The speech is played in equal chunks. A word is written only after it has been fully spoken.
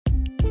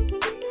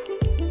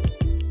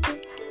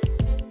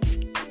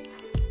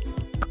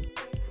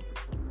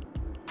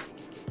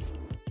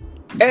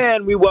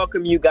And we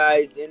welcome you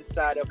guys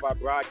inside of our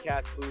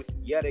broadcast booth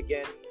yet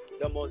again.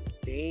 The most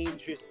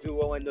dangerous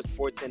duo in the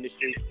sports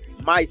industry.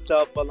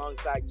 Myself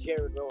alongside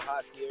Jared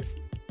Rojas here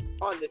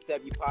on the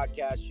Sebi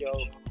Podcast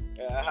Show.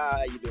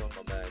 How you doing,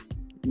 my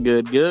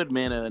man? Good,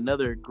 man.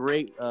 Another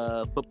great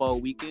football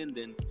weekend,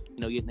 and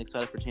getting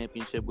excited for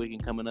championship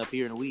weekend coming up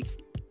here in a week.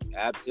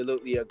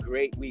 Absolutely, a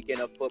great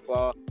weekend of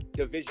football.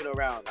 Divisional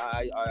round.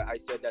 I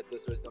said that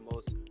this was the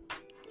most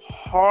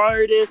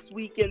hardest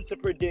weekend to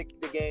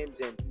predict the games,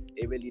 and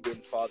it really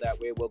didn't fall that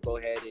way. We'll go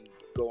ahead and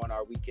go on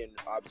our weekend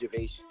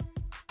observation.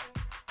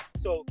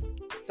 So,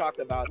 talk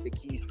about the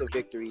keys to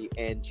victory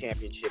and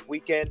championship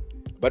weekend.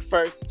 But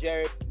first,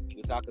 Jared,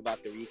 we'll talk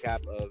about the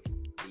recap of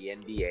the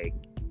NBA.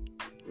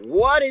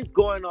 What is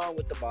going on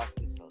with the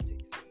Boston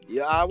Celtics?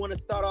 Yeah, I want to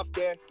start off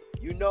there.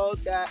 You know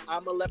that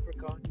I'm a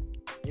leprechaun.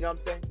 You know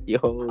what I'm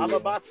saying? I'm a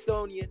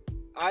Bostonian.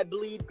 I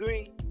bleed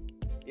green.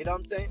 You know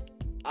what I'm saying?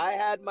 I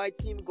had my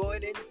team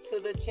going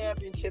into the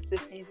championship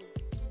this season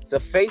to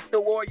face the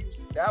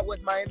Warriors. That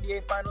was my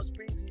NBA Finals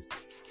preview.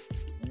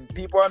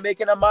 People are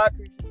making a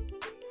mockery.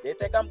 They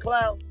think I'm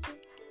clowns.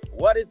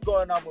 What is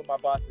going on with my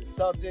Boston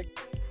Celtics?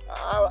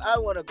 I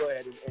want to go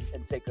ahead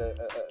and take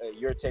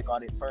your take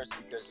on it first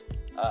because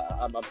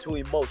I'm too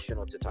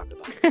emotional to talk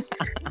about this.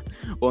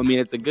 Well, I mean,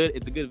 it's a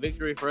good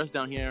victory for us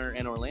down here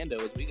in Orlando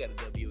as we got a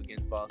W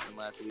against Boston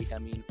last week. I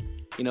mean,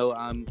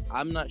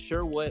 I'm not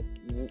sure what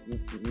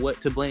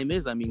to blame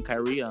is. I mean,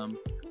 Kyrie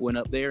went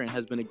up there and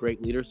has been a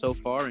great leader so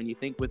far, and you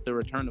think with the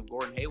return of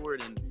Gordon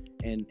Hayward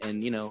and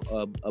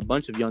a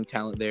bunch of young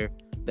talent there,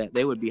 that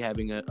they would be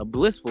having a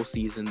blissful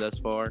season thus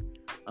far.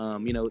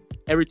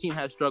 Every team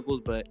has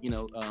struggles, but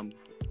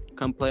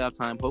come playoff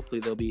time, hopefully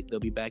they'll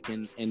be back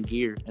in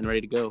gear and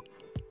ready to go.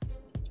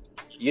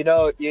 You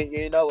know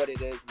what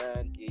it is,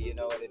 man. You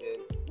know what it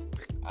is.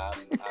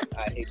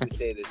 I hate to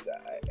say this,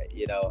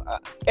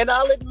 and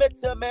I'll admit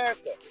to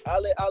America.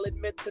 I'll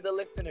admit to the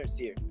listeners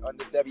here on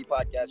the Sebi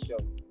Podcast Show.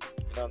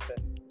 You know what I'm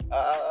saying?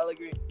 I'll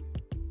agree.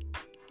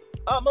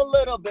 I'm a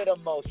little bit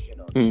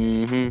emotional.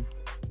 Mm-hmm.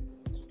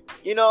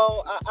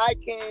 I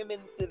came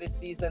into the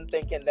season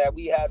thinking that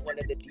we had one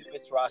of the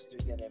deepest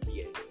rosters in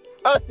NBA.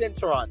 Us in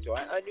Toronto.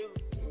 I knew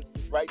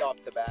right off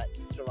the bat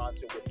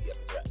Toronto would be a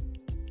threat.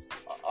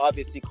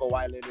 Obviously,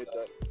 Kawhi Leonard,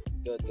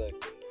 the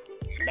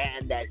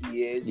man that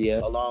he is,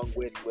 along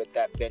with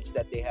that bench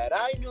that they had.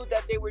 I knew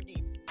that they were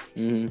deep.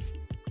 Mm-hmm.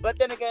 But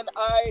then again,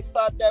 I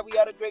thought that we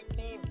had a great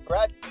team.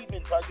 Brad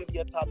Stevens, arguably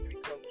a top 3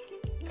 coach.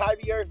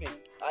 Kyrie Irving,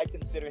 I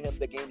consider him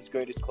the game's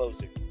greatest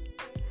closer.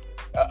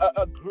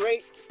 A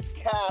great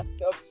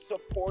cast of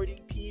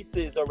supporting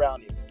pieces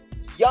around him.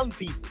 Young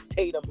pieces,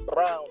 Tatum,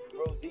 Brown,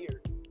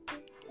 Rozier.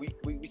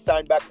 We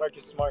signed back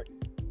Marcus Smart.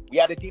 We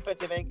had a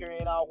defensive anchor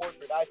in Al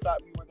Horford. I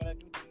thought we were going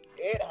to do that.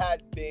 It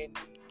has been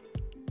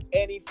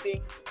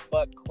anything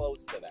but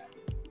close to that.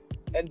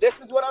 And this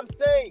is what I'm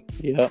saying.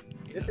 Yeah.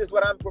 This is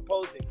what I'm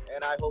proposing.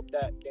 And I hope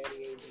that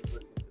Danny Ainge is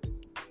listening to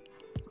this.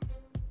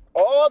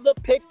 All the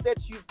picks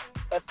that you've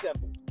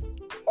assembled,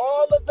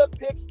 all of the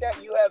picks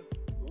that you have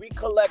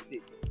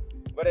recollected,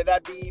 whether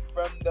that be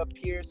from the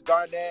Pierce,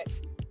 Garnett,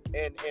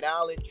 and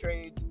Allen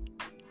trades,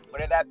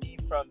 whether that be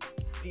from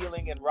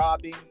stealing and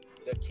robbing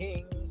the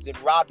Kings and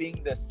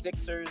robbing the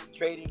Sixers,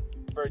 trading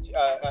for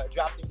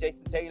drafting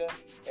Jason Tatum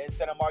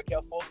instead of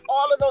Markelle Fultz,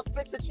 all of those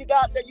picks that you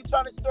got that you're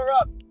trying to stir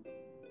up,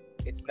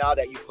 it's now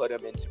that you put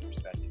them into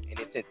perspective, and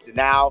it's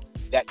now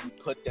that you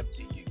put them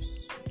to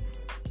use.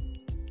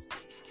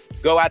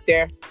 Go out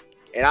there,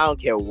 and I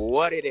don't care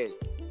what it is.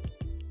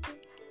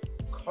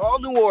 Call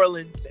New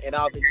Orleans and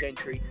Alvin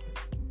Gentry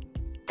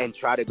and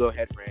try to go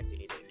ahead for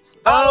Anthony Davis.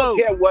 I don't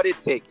care what it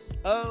takes.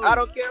 I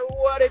don't care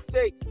what it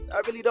takes.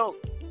 I really don't.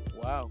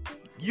 Wow.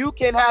 You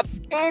can have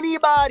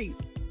anybody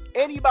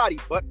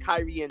but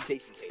Kyrie and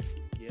Jason Tatum.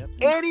 Yep.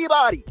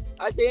 Anybody.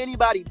 I say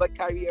anybody but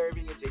Kyrie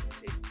Irving and Jason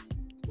Tatum.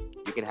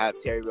 You can have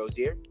Terry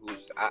Rozier,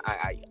 who's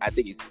I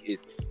think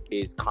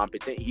is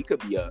competent. He could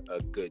be a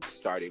good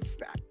starting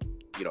back,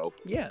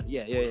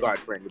 guard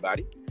for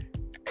anybody.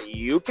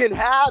 You can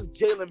have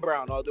Jaylen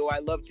Brown, although I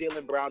love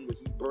Jaylen Brown, what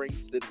he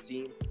brings to the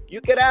team.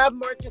 You could have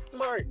Marcus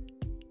Smart,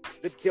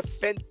 the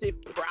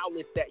defensive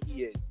prowess that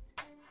he is.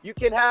 You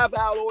can have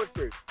Al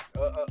Horford.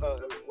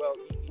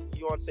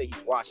 You won't say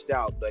he's washed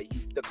out, but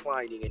he's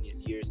declining in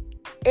his years.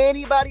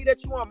 Anybody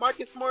that you want.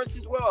 Marcus Morris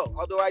as well,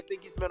 although I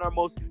think he's been our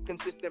most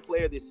consistent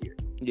player this year.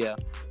 Yeah.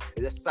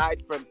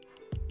 Aside from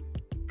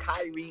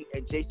Kyrie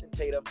and Jason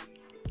Tatum,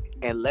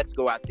 and let's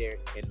go out there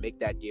and make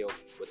that deal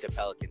with the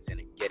Pelicans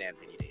and get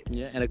Anthony Davis.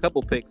 Yeah, and a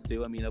couple picks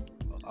too. I mean,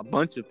 a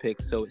bunch of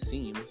picks, so it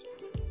seems,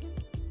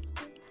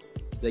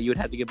 that you would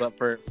have to give up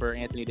for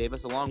Anthony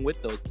Davis along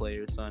with those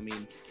players. So I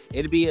mean,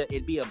 it'd be a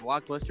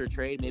blockbuster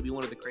trade, maybe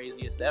one of the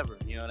craziest ever.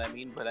 You know what I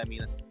mean? But I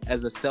mean,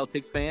 as a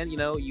Celtics fan,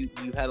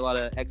 you've had a lot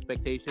of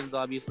expectations.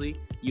 Obviously,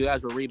 you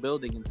guys were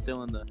rebuilding and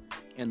still in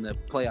the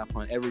playoff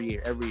hunt every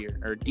year,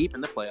 or deep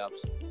in the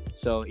playoffs.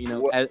 So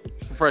as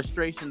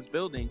frustrations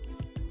building,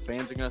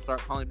 fans are going to start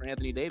calling for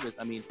Anthony Davis.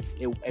 I mean,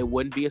 it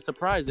wouldn't be a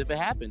surprise if it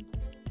happened.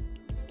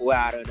 Well,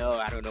 I don't know.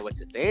 I don't know what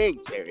to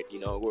think, Jared. You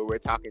know, we're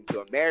talking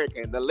to America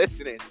and the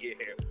listeners here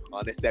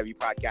on the Sevi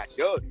Podcast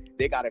Show.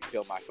 They gotta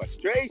feel my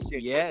frustration.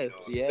 Yes,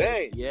 you know what I'm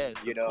saying? yes.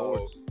 You of know,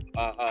 course.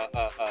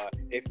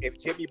 If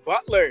Jimmy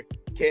Butler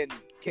can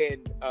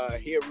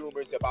hear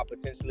rumors about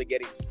potentially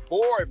getting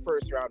 4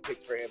 first-round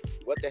picks for him,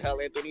 what the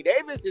hell Anthony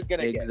Davis is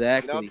gonna get? You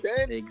know what I'm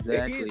saying?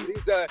 Exactly.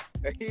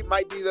 He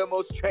might be the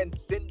most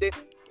transcendent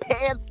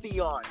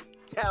pantheon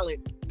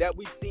talent that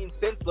we've seen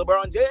since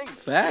LeBron James.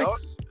 Facts. You know?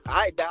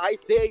 I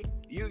say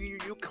you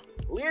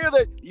clear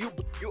you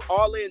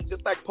all in,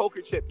 just like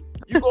poker chips.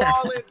 You go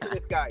all in for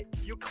this guy.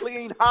 You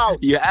clean house.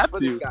 You have for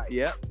to. This guy.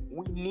 Yep.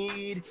 We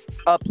need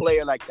a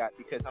player like that,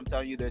 because I'm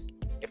telling you this: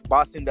 if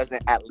Boston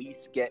doesn't at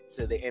least get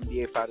to the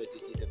NBA Finals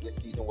this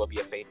season will be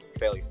a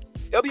failure.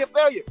 It'll be a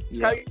failure.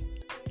 Yeah.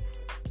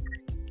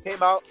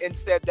 Came out and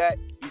said that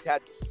he's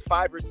had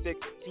 5 or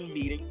 6 team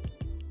meetings.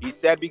 He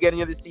said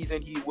beginning of the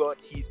season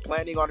he's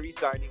planning on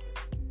resigning,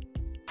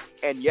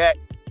 and yet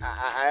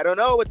I don't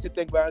know what to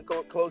think about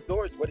closed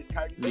doors. What is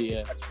Kyrie thinking?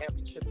 Yeah. A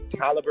championship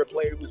caliber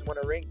player who's won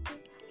a ring.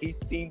 He's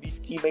seen these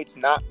teammates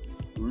not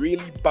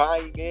really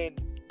buying in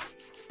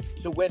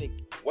to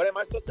winning. What am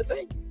I supposed to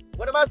think?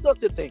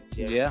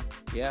 Jim?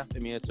 Yeah. I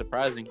mean, it's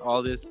surprising.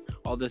 All this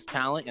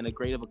talent and a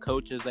great of a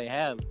coach as they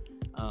have.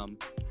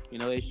 You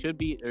know, there should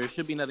be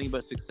nothing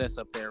but success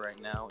up there right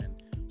now,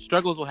 and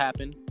struggles will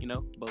happen. You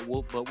know, but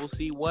we'll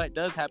see what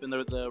does happen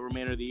the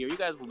remainder of the year. You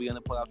guys will be in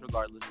the playoffs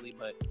regardlessly,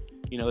 but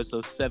you know, it's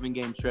those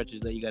 7-game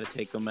stretches that you got to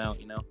take them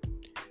out. You know.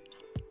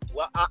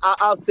 Well,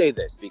 I'll say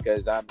this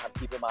because I'm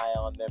keeping my eye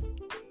on them.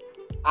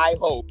 I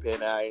hope,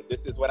 and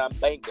this is what I'm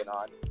banking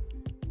on.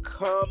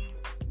 Come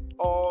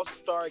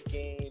All-Star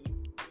game,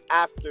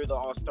 after the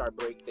All-Star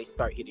break, they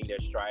start hitting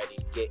their stride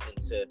and get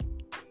into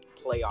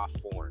playoff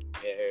form.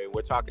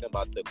 We're talking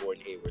about the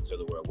Gordon Haywards of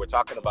the world. We're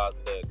talking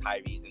about the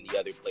Kyries and the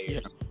other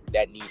players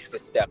that needs to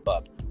step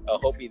up.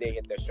 Hopefully they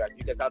hit their strides,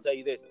 because I'll tell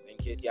you this, in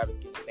case you haven't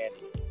seen the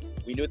standings.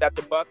 We knew that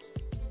the Bucks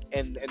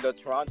and the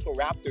Toronto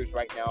Raptors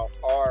right now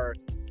are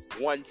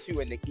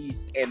 1-2 in the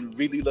East and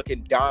really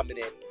looking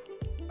dominant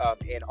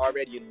and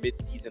already in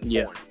mid-season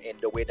form in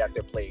the way that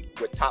they're playing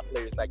with top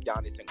players like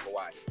Giannis and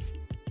Kawhi.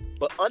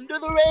 But under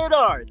the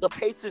radar, the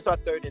Pacers are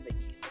 3rd in the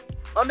East.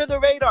 Under the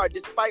radar,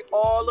 despite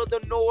all of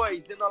the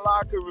noise in the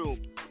locker room,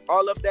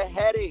 all of the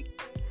headaches,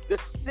 the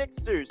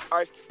Sixers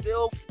are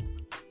still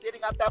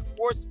sitting at that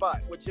 4th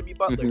spot with Jimmy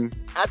Butler.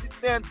 Mm-hmm. As it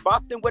stands,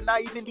 Boston would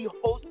not even be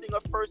hosting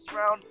a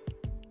first-round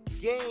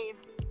game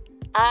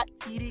at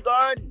TD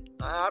Garden.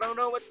 I don't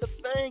know what to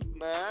think,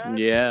 man.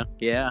 Yeah.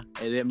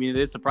 I mean, it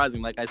is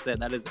surprising. Like I said,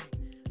 that is,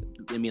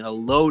 a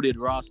loaded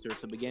roster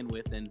to begin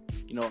with, and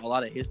you know, a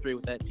lot of history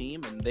with that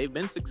team, and they've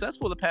been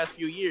successful the past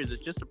few years.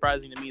 It's just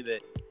surprising to me that,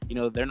 you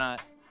know, they're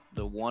not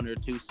the 1 or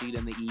 2 seed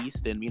in the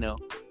East, and you know,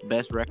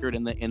 best record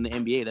in the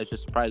NBA. That's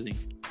just surprising.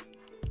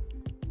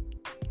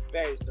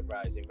 Very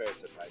surprising.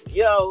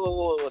 You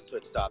know, we'll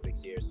switch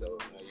topics here. So,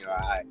 you know,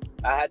 I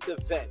had to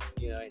vent,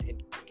 you know,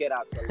 and get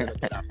out a little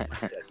bit off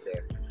my chest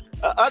there.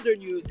 Other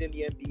news in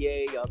the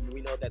NBA,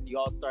 we know that the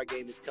All-Star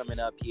game is coming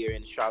up here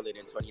in Charlotte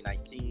in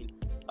 2019.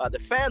 The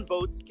fan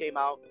votes came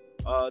out.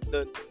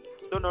 The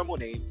normal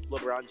names: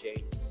 LeBron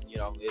James, you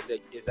know,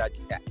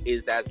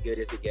 is as good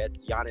as it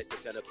gets. Giannis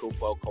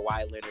Antetokounmpo,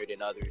 Kawhi Leonard,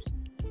 and others.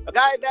 A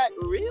guy that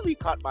really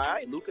caught my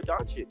eye, Luka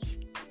Doncic.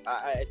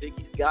 I think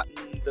he's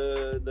gotten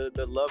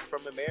the love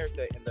from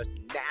America in the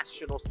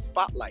national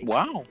spotlight.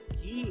 Wow.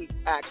 He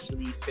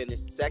actually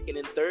finished 2nd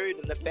and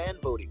 3rd in the fan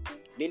voting,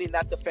 meaning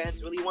that the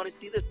fans really want to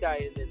see this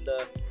guy in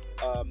the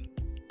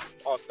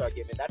All-Star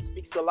game. And that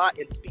speaks a lot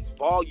and speaks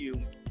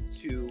volume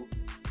to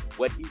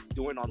what he's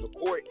doing on the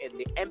court and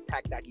the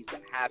impact that he's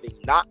having,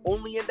 not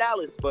only in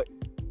Dallas, but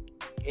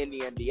in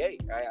the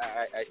NBA.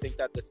 I think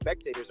that the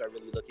spectators are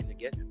really looking to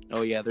get him.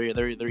 Oh, yeah, they're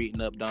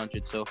eating up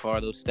Doncic so far.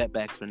 Those step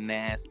backs are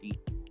nasty.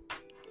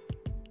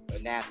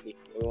 Nasty.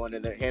 One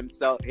of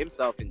himself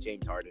and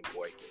James Harden,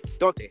 boy,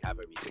 don't they have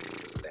a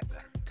ridiculous step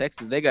back?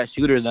 Texas, they got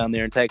shooters down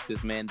there in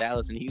Texas, man.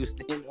 Dallas and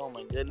Houston. Oh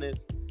my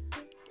goodness.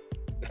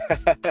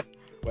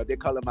 Well, they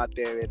call them out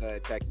there in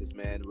Texas,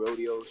 man.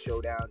 Rodeo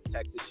showdowns,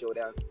 Texas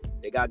showdowns.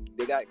 They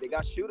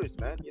got shooters,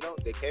 man. You know,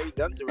 they carry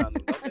guns around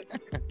them, don't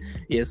they?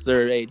 Yes,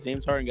 sir. Hey,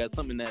 James Harden got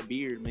something in that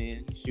beard,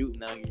 man. He's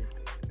shooting out here.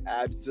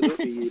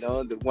 Absolutely. You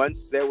know,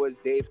 once there was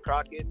Dave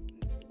Crockett.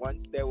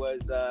 Once there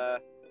was,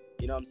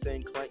 you know what I'm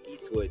saying, Clint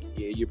Eastwood.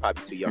 Yeah, you're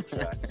probably too young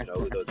for us to know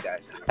who those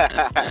guys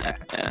are.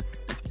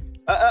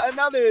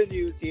 Another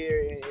news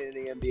here in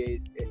the NBA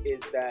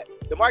is that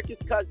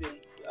DeMarcus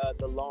Cousins,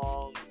 the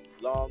long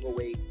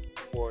await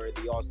for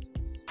the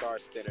All-Star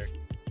center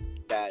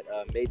that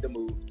made the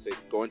move to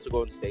go into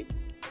Golden State,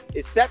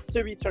 is set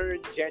to return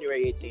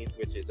January 18th,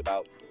 which is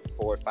about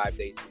 4 or 5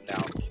 days from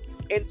now,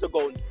 into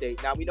Golden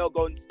State. Now, we know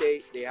Golden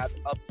State, they have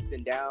ups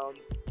and downs.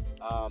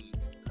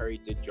 Curry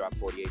did drop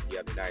 48 the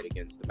other night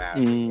against the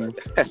Mavs,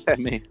 but,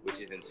 which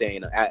is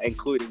insane,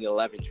 including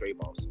 11 trade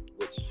balls,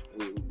 which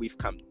we've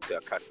come to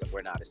accustom.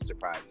 We're not as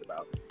surprised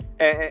about.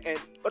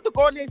 But the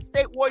Golden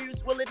State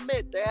Warriors will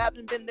admit they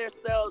haven't been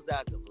themselves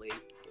as of late.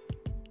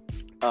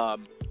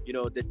 You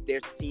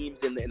there's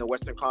teams in the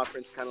Western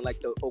Conference, kind of like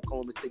the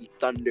Oklahoma City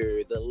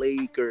Thunder, the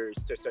Lakers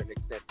to a certain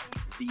extent.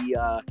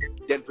 The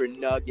Denver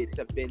Nuggets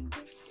have been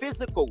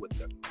physical with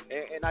them.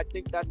 And I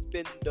think that's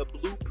been the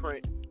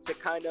blueprint to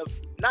kind of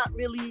not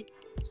really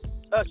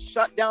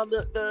shut down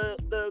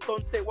the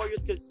Golden State Warriors,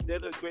 because they're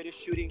the greatest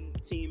shooting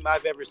team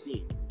I've ever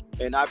seen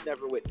and I've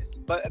never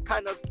witnessed. But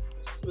kind of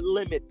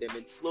limit them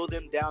and slow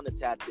them down a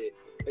tad bit,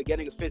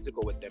 getting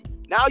physical with them.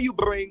 Now you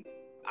bring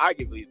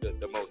arguably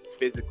the most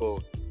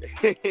physical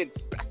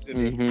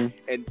specimen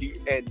and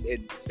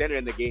center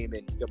in the game,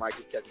 and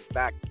DeMarcus Cousins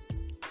back.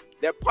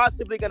 They're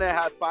possibly going to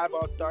have 5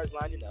 All-Stars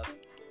lining up.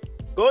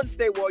 Golden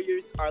State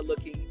Warriors are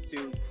looking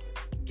to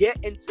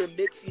get into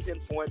mid-season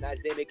form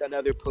as they make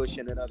another push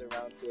in another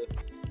round to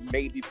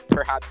maybe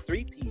perhaps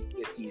three-peat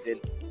this season.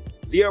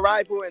 The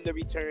arrival and the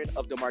return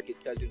of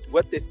DeMarcus Cousins,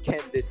 can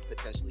this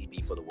potentially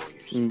be for the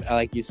Warriors?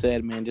 Like you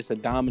said, man, just a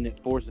dominant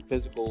force, a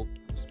physical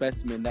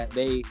specimen that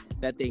they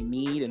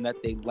need and that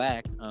they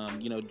lack.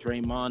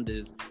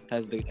 Draymond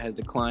has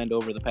declined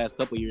over the past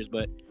couple years,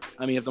 but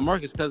I mean, if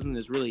DeMarcus Cousins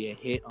is really a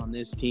hit on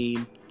this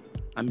team,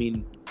 I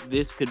mean,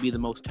 this could be the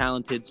most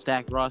talented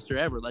stacked roster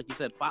ever. Like you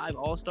said, 5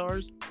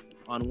 All-Stars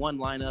on one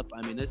lineup.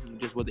 I mean, this is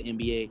just what the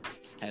NBA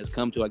has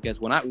come to, I guess.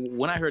 When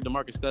I heard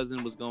DeMarcus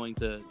Cousins was going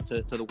to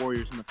the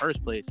Warriors in the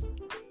first place,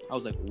 I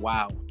was like,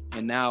 wow.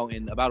 And now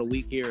in about a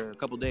week here, a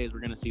couple days,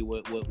 we're going to see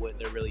what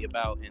they're really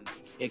about. And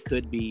it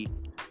could be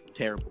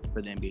terrible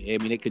for the NBA. I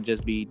mean, it could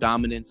just be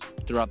dominance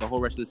throughout the whole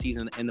rest of the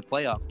season and the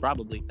playoffs,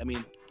 probably. I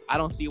mean, I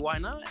don't see why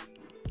not.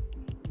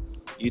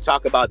 You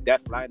talk about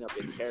death lineup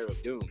and terror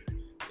of doom.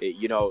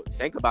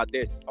 Think about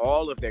this.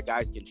 All of their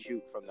guys can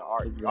shoot from the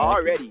arc.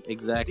 Already.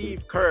 Exactly.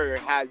 Steve Kerr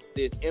has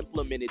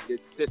implemented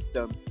this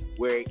system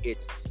where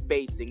it's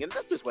spacing. And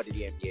this is what the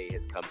NBA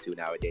has come to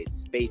nowadays.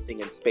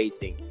 Spacing.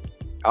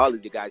 All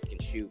of the guys can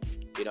shoot.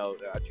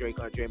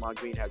 Draymond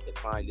Green has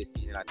declined this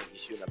season. I think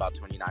he's shooting about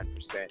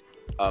 29%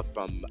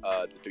 from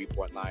the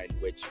three-point line,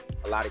 which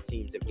a lot of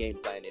teams have game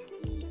planned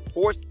and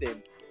forced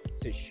him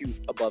to shoot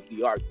above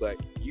the arc. But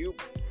you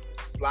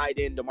slide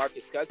in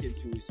DeMarcus Cousins,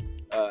 who's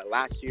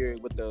last year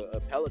with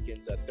the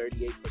Pelicans, a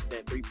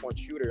 38% three-point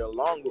shooter,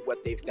 along with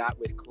what they've got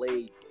with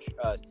Klay,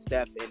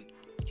 Steph,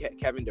 and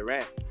Kevin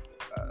Durant.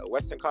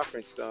 Western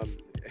Conference,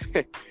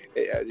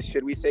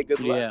 should we say good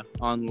luck? Yeah,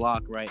 on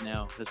lock right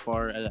now. As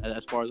far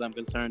as I'm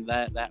concerned,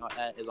 that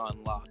is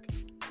on lock.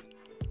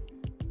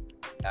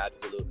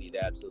 Absolutely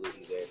there.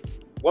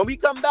 When we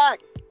come back,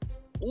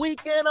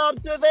 weekend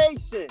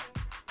observation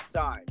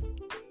time.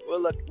 We'll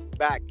look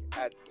back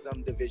at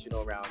some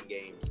divisional round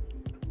games.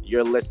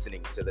 You're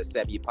listening to the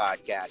Sebi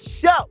Podcast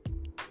Show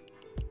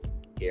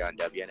here on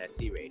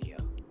WNSC Radio.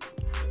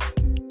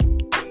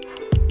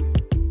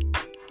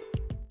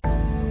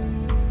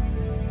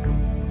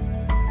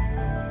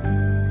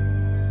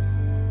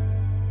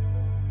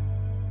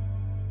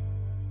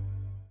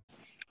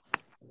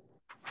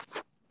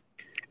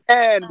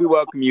 And we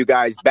welcome you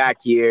guys back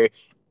here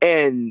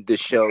in the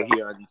show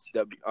here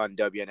on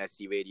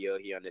WNSC Radio,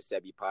 here on the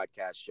Sebi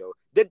Podcast Show.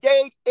 The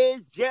date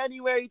is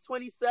January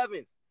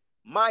 27th.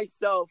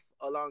 Myself,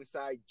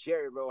 alongside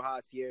Jared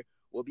Rojas here,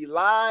 will be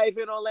live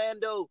in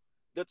Orlando.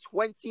 The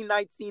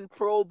 2019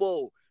 Pro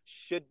Bowl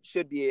should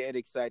be an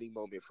exciting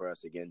moment for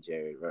us again,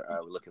 Jared.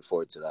 We're looking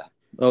forward to that.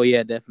 Oh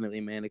yeah, definitely,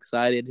 man.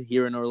 Excited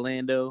here in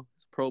Orlando.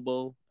 It's Pro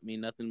Bowl. I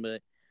mean, nothing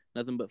but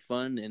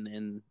fun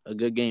and a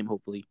good game,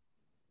 hopefully.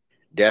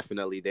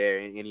 Definitely there.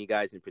 And any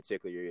guys in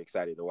particular you're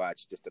excited to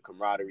watch? Just the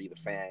camaraderie, the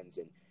fans,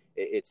 and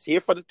it's here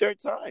for the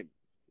third time.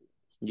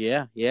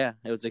 Yeah.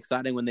 It was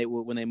exciting when they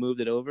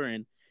moved it over,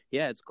 and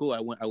yeah, it's cool. I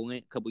went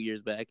a couple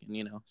years back,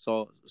 and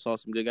saw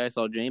some good guys.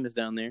 Saw Jameis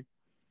down there.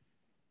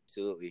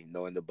 Absolutely,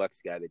 knowing the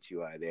Bucks guy that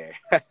you are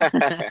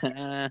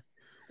there.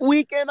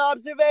 Weekend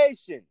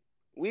observation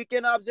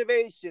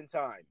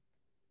time.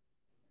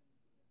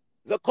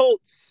 The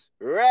Colts,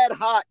 red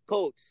hot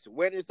Colts,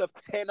 winners of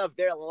 10 of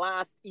their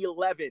last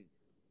 11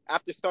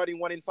 after starting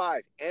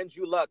 1-5.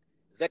 Andrew Luck,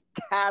 the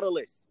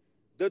catalyst,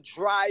 the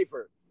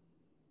driver,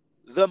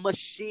 the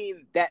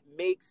machine that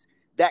makes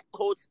that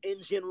Colts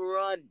engine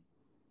run,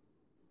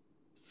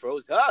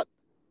 froze up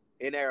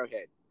in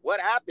Arrowhead. What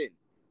happened?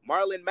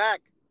 Marlon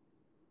Mack,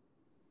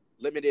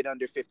 limited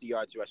under 50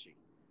 yards rushing.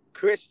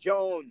 Chris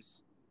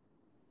Jones,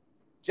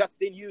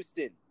 Justin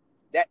Houston,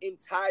 that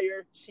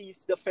entire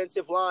Chiefs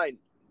defensive line,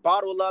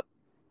 bottle up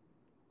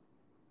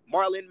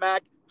Marlon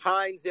Mack,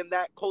 Hines in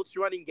that Colts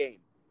running game.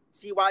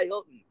 T.Y.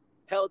 Hilton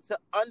held to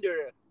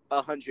under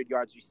 100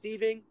 yards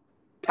receiving.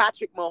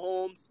 Patrick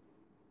Mahomes,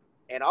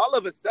 and all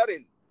of a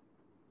sudden,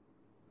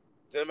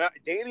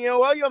 Daniel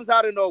Williams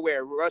out of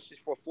nowhere rushes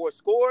for 4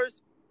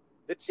 scores.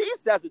 The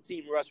Chiefs as a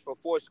team rushed for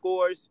 4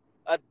 scores.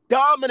 A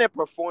dominant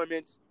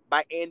performance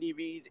by Andy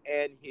Reid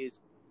and his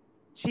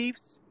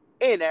Chiefs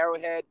in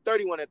Arrowhead,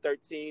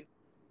 31-13.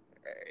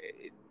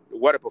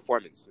 What a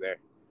performance there.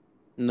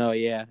 No,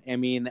 yeah. I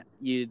mean,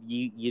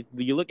 you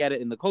look at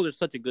it, and the Colts are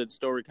such a good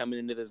story coming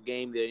into this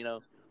game. They're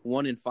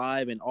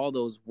 1-5 and all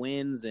those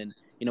wins, and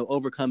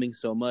overcoming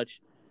so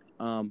much.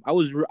 I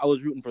was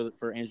rooting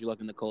for Andrew Luck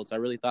and the Colts. I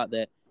really thought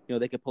that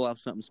they could pull off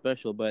something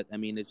special. But I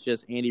mean, it's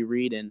just Andy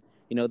Reid, and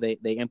they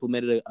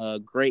implemented a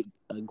great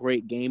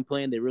game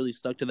plan. They really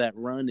stuck to that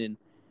run, and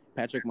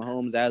Patrick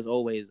Mahomes, as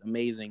always,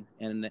 amazing.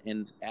 And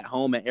at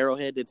home at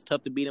Arrowhead, it's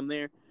tough to beat him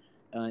there.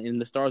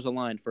 And the stars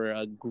aligned for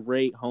a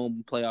great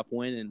home playoff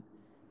win,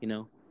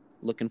 and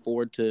looking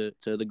forward to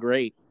the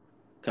great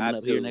coming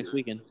up here next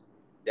weekend.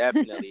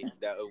 Definitely,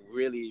 that a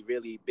really,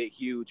 really big,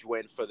 huge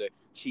win for the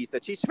Chiefs. A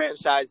Chiefs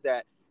franchise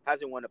that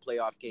hasn't won a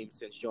playoff game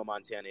since Joe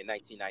Montana in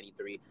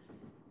 1993.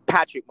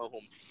 Patrick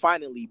Mahomes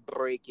finally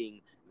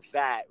breaking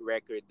that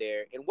record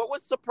there. And what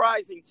was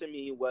surprising to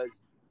me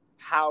was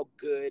how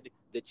good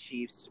the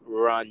Chiefs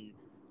run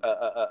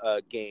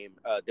a game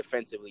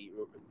defensively.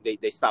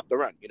 They stopped the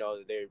run.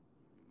 They're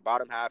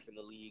bottom half in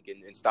the league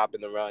and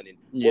stopping the run. And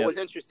what was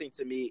interesting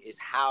to me is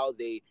how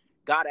they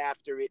got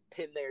after it,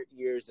 pinned their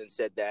ears, and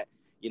said that,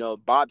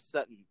 Bob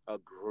Sutton, a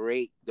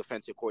great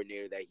defensive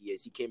coordinator that he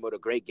is, he came with a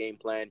great game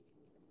plan,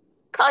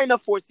 kind of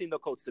forcing the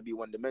Colts to be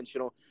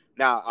one-dimensional.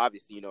 Now,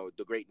 obviously,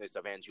 the greatness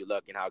of Andrew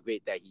Luck and how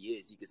great that he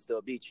is, he can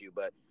still beat you.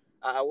 But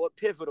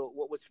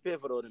what was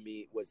pivotal to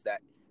me was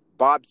that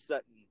Bob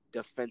Sutton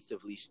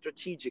defensively,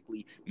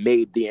 strategically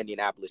made the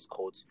Indianapolis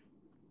Colts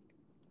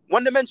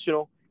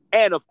one-dimensional.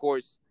 And, of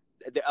course,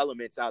 the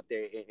elements out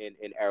there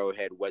in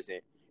Arrowhead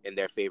wasn't in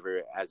their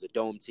favor as a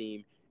dome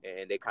team,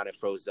 and they kind of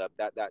froze up.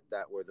 That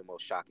were the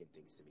most shocking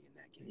things to me in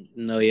that game.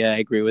 No, yeah, I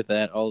agree with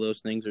that. All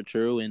those things are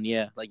true, and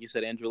yeah, like you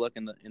said, Andrew Luck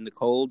in the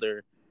cold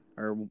or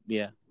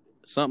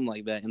something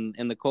like that.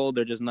 In the cold,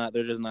 they're just not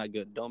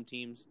good. Dome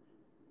teams,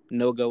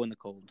 no go in the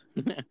cold.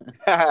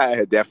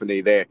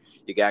 Definitely there.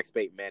 You got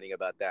Peyton Manning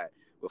about that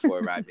before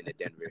arriving to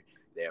Denver.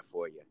 There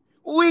for you.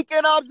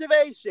 Weekend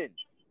observation: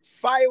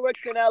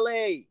 fireworks in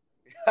LA.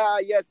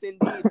 Yes,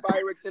 indeed,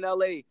 fireworks in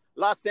LA.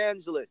 Los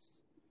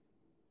Angeles.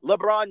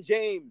 LeBron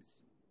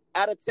James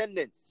at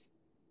attendance,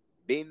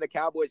 being the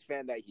Cowboys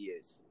fan that he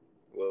is.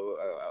 Well,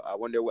 I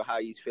wonder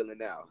how he's feeling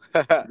now.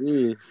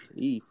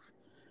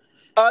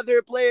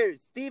 Other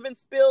players: Steven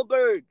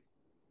Spielberg.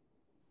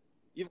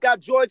 You've got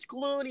George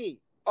Clooney.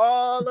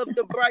 All of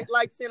the bright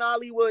lights in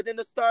Hollywood and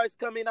the stars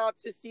coming out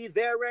to see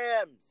their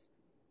Rams.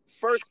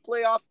 First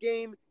playoff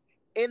game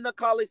in the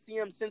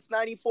Coliseum since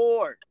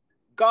 '94.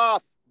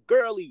 Goff,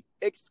 Gurley,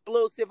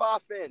 explosive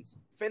offense.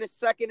 Finished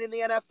second in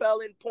the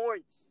NFL in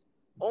points,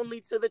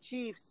 only to the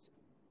Chiefs.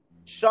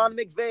 Sean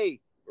McVay,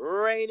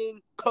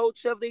 reigning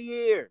coach of the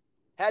year,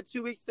 had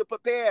 2 weeks to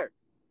prepare.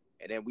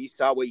 And then we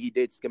saw what he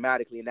did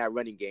schematically in that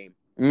running game.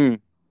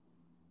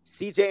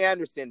 C.J.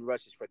 Anderson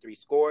rushes for 3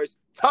 scores.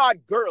 Todd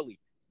Gurley,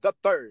 the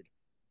third,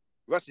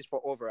 rushes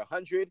for over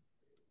 100.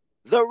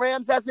 The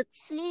Rams as a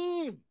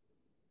team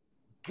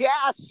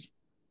gash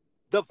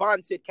the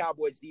vaunted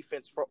Cowboys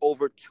defense for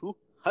over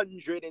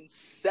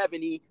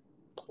 270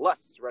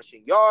 plus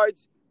rushing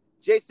yards.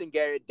 Jason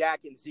Garrett,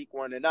 Dak, and Zeke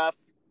weren't enough.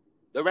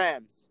 The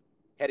Rams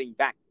heading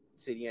back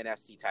to the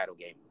NFC title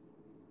game.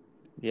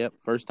 Yep,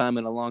 first time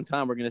in a long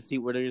time. We're gonna see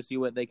what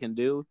they can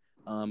do.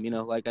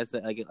 Like I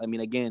said,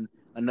 again,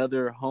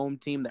 another home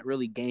team that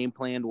really game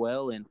planned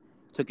well and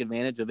took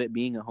advantage of it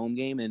being a home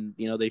game, and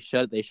they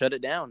shut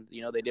it down.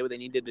 They did what they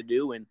needed to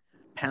do, and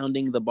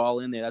pounding the ball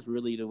in there. That's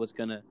really what's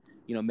gonna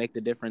make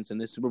the difference in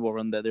this Super Bowl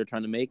run that they're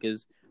trying to make,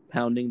 is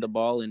pounding the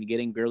ball and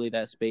getting Gurley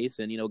that space,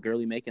 and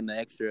Gurley making the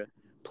extra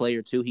play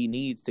or two he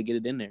needs to get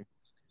it in there.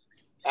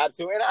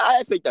 Absolutely, and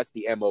I think that's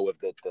the MO of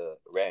the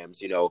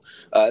Rams.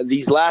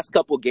 These last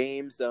couple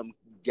games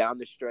down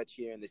the stretch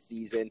here in the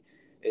season,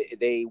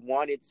 they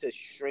wanted to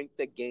shrink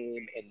the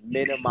game and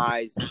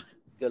minimize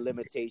the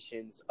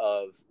limitations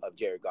of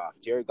Jared Goff.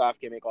 Jared Goff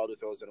can make all the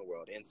throws in the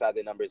world, inside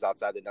the numbers,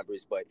 outside the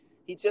numbers, but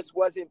he just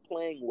wasn't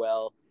playing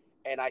well.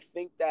 And I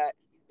think that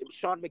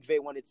Sean McVay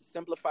wanted to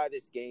simplify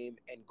this game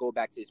and go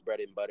back to his bread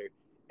and butter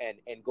and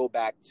go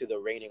back to the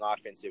reigning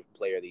offensive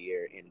player of the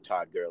year in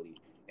Todd Gurley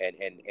and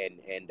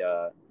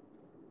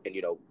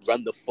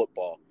run the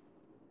football.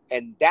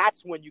 And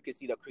that's when you can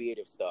see the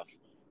creative stuff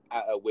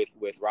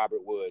with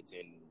Robert Woods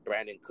and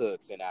Brandon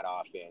Cooks in that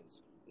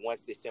offense.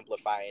 Once they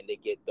simplify and they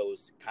get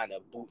those kind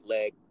of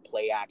bootleg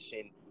play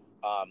action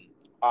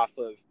off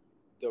of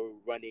the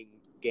running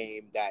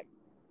game that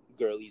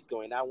Gurley's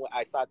going.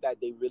 I thought that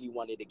they really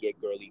wanted to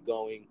get Gurley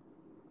going.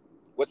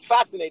 What's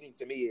fascinating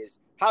to me is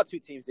how 2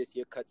 teams this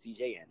year cut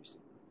C.J.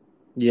 Anderson.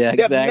 Yeah,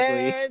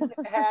 exactly. The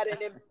man had an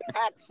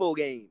impactful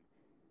game.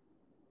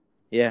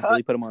 Yeah,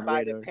 really put him on the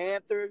radar. By the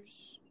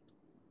Panthers.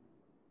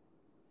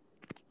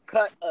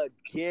 Cut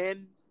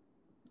again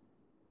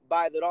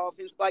by the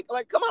Dolphins. Like,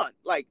 come on.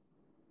 Like,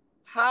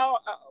 how?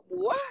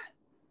 What?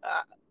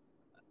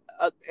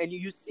 And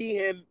you see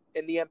him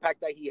in the impact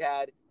that he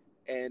had,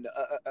 and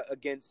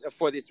against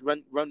for this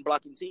run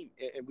blocking team.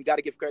 And we got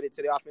to give credit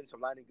to the offensive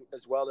line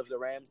as well of the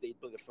Rams. They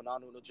did a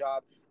phenomenal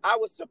job. I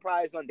was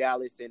surprised on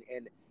Dallas,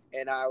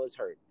 and I was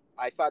hurt.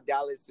 I thought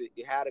Dallas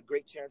had a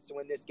great chance to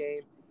win this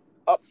game.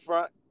 Up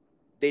front,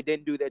 they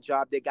didn't do their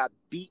job. They got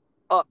beat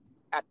up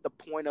at the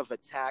point of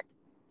attack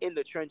in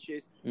the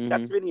trenches. Mm-hmm.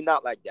 That's really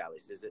not like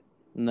Dallas, is it?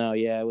 No,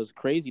 yeah, it was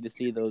crazy to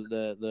see those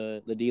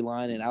the D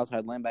line and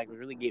outside linebackers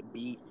really get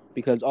beat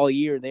because all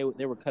year they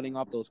were cutting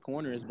off those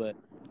corners, but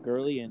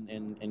Gurley and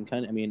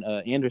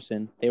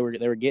Anderson they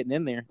were getting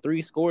in there.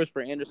 3 scores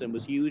for Anderson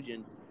was huge,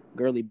 and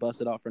Gurley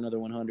busted out for another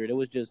 100. It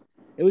was just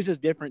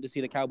different to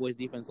see the Cowboys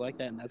defense like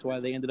that, and that's why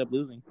they ended up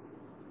losing.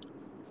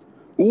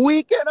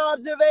 Weekend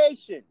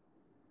observation.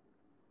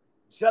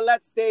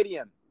 Gillette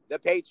Stadium, the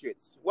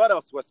Patriots. What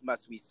else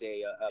must we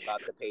say about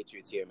the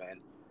Patriots here,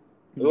 man?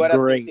 What else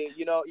can we Great.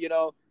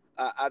 say?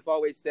 I've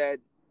always said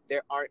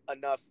there aren't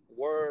enough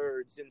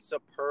words and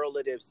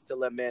superlatives to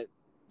lament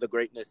the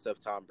greatness of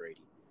Tom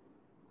Brady.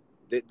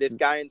 This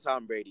guy in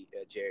Tom Brady,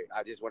 Jared,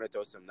 I just want to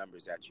throw some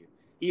numbers at you.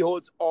 He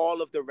holds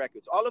all of the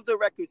records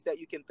that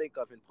you can think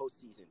of in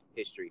postseason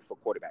history for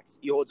quarterbacks.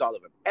 He holds all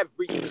of them,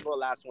 every single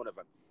last one of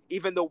them,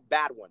 even the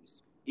bad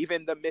ones,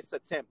 even the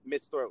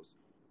missed throws,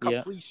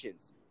 Yeah.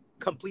 completions,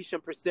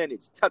 completion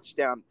percentage,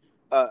 touchdowns,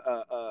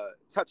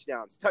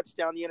 touchdown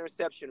to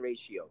interception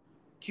ratio,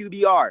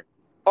 QBR,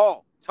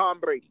 all Tom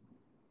Brady.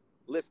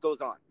 List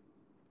goes on.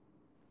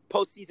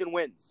 Postseason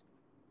wins.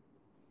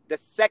 The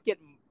second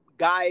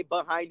guy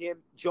behind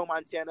him, Joe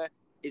Montana,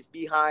 is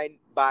behind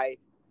by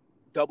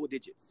double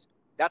digits.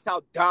 That's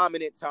how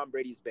dominant Tom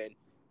Brady's been.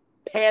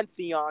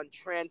 Pantheon,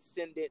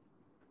 transcendent,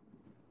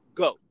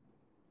 go.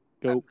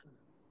 Go.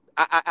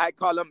 I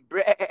call him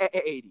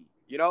Brady,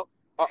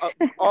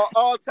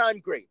 all-time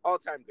great,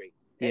 all-time great.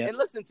 Yeah. And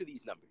listen to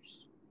these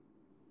numbers.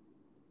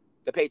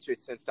 The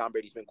Patriots, since Tom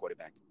Brady's been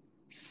quarterback,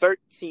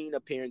 13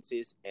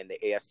 appearances in the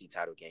AFC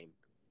title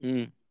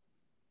game.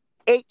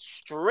 8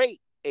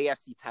 straight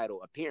AFC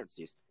title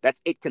appearances.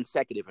 That's 8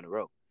 consecutive in a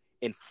row.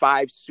 In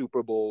 5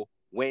 Super Bowl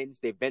wins.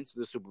 They've been to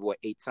the Super Bowl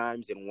 8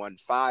 times and won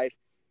 5.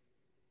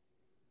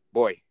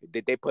 Boy,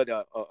 did they put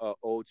a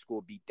old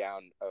school beat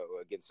down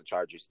against the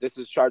Chargers. This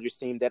is a Chargers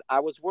team that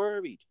I was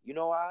worried.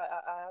 I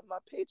have my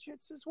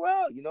Patriots as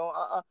well.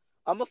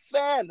 I'm a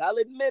fan. I'll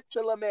admit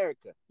to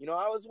America.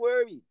 I was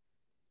worried.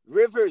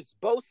 Rivers,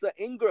 Bosa,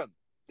 Ingram,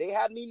 they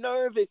had me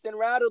nervous and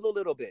rattled a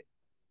little bit.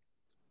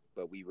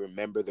 But we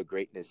remember the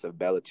greatness of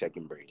Belichick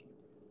and Brady.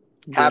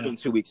 Yeah. Having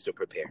 2 weeks to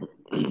prepare.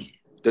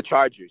 The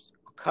Chargers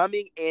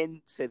coming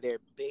into their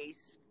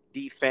base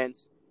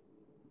defense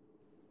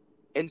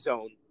in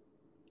zone.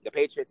 The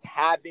Patriots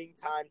having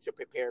time to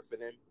prepare for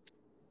them.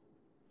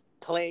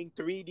 Playing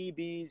 3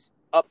 DBs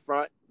up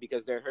front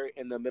because they're hurt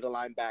in the middle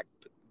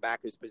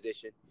linebackers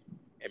position.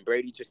 And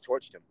Brady just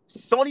torched him.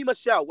 Sony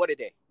Michel, what a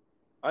day.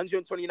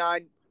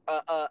 129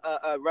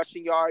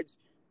 rushing yards.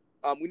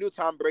 We knew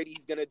Tom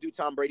Brady's going to do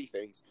Tom Brady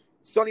things.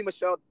 Sony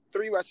Michel,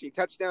 3 rushing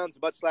touchdowns,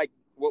 much like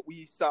what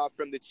we saw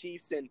from the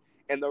Chiefs and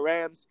the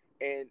Rams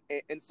and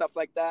stuff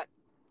like that.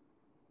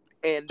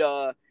 And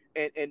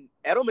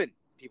Edelman,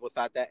 people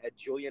thought that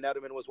Julian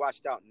Edelman was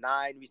washed out.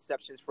 9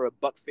 receptions for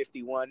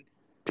 $151,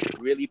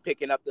 really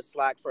picking up the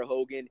slack for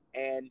Hogan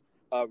and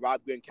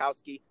Rob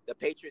Gronkowski. The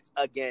Patriots,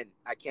 again,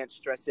 I can't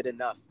stress it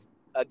enough,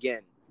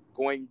 again,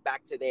 going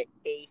back to their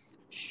 8th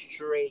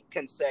straight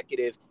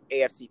consecutive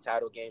AFC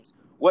title games.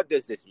 What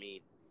does this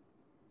mean?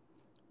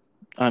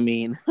 I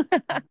mean,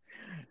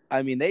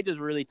 they just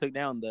really took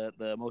down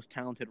the most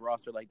talented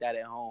roster like that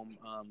at home.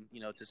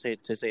 To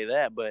say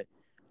that, but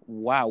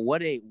wow,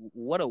 what a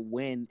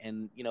win,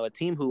 and a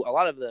team who a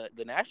lot of the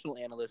national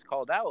analysts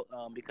called out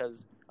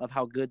because of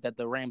how good that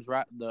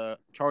the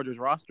Chargers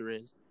roster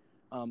is.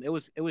 It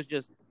was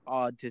just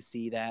odd to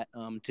see that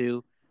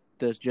too.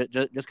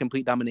 Just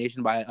complete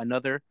domination by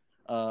another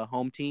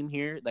home team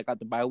here that got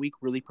the bye week,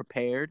 really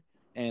prepared,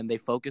 and they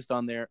focused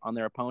on their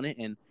opponent,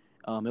 and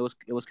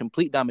it was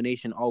complete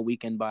domination all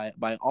weekend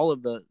by all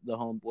of the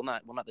home. Well,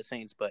 not the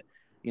Saints, but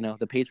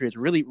the Patriots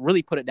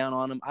really put it down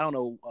on them. I don't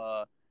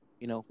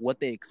know, what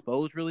they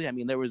exposed really. I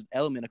mean, there was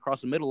element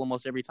across the middle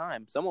almost every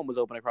time. Someone was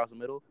open across the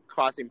middle,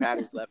 crossing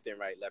patterns left and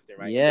right.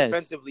 Yes. And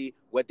defensively,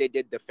 what they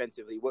did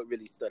defensively, what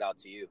really stood out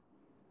to you?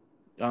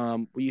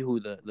 The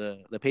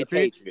Patriots? The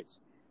Patriots.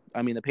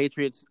 I mean, the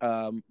Patriots.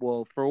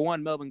 Well, for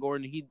one, Melvin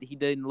Gordon, he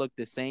didn't look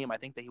the same. I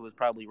think that he was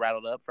probably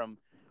rattled up from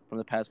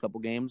the past couple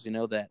games.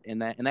 That in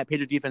that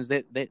Patriots defense,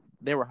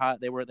 they were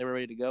hot. They were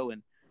ready to go,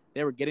 and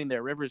they were getting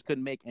there. Rivers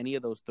couldn't make any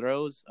of those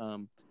throws.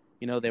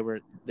 They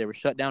were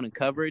shut down in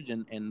coverage,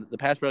 and the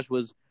pass rush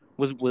was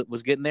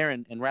getting there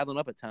and rattling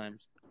up at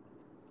times.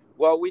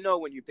 Well, we know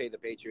when you pay the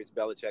Patriots,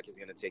 Belichick is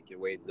going to take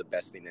away the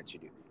best thing that you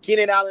do.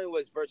 Keenan Allen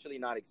was virtually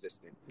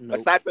non-existent. Nope.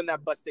 Aside from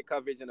that busted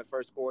coverage in the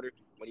first quarter,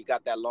 when he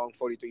got that long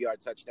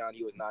 43-yard touchdown,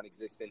 he was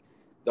non-existent.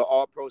 The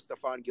all-pro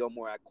Stephon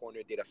Gilmore at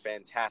corner did a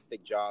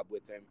fantastic job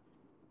with him.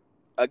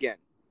 Again,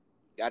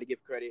 got to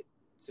give credit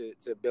to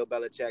Bill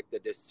Belichick, the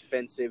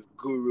defensive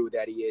guru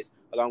that he is,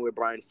 along with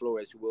Brian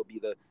Flores, who will be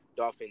the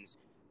Dolphins'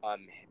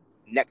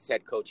 next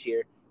head coach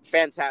here.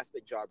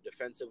 Fantastic job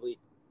defensively.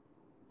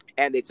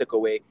 And they took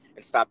away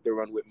and stopped the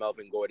run with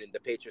Melvin Gordon. The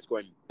Patriots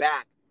going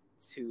back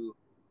to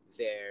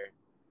their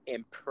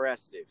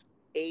impressive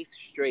 8th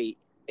straight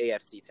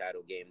AFC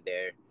title game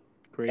there.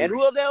 Crazy. And who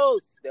will they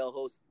host? They'll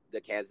host the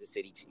Kansas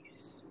City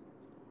Chiefs.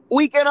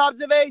 Weekend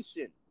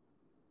observation.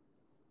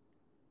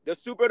 The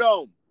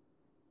Superdome.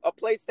 a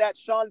place that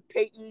Sean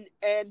Payton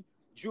and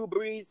Drew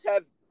Brees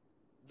have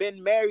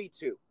been married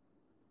to.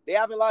 They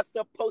haven't lost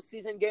a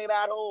postseason game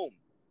at home.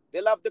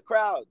 They love the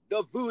crowd,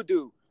 the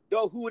voodoo,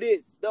 the who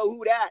this, the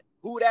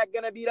who that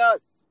gonna beat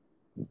us.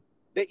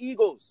 The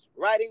Eagles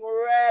riding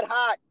red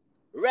hot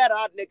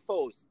Nick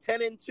Foles,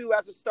 10-2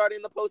 as a start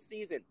in the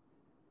postseason,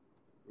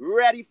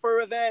 ready for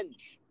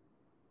revenge.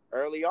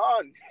 Early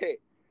on,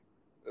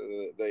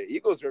 the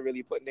Eagles were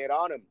really putting it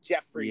on him.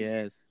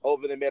 Jeffries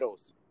over the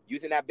middles,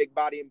 using that big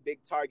body and big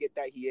target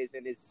that he is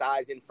in his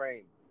size and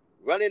frame,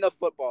 running the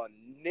football.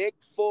 Nick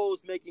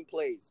Foles making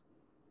plays.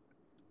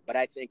 But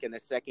I think in the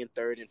second,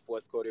 third, and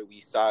fourth quarter,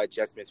 we saw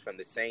adjustments from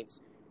the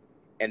Saints.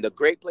 And the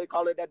great play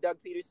caller that Doug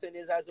Peterson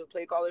is as a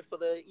play caller for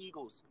the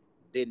Eagles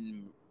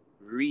didn't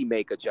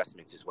remake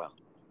adjustments as well.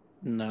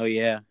 No,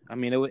 yeah. I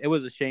mean, it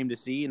was a shame to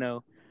see,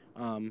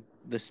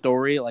 the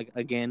story. Like,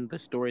 again, the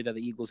story that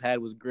the Eagles had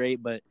was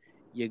great, but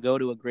you go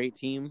to a great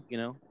team,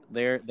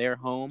 they're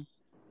home.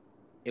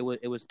 It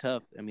was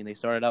tough. I mean, they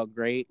started out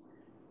great.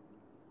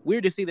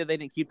 Weird to see that they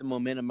didn't keep the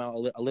momentum out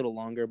a little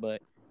longer,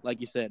 but like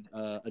you said,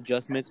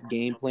 adjustments,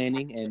 game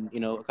planning,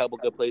 and a couple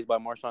good plays by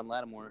Marshawn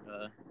Lattimore.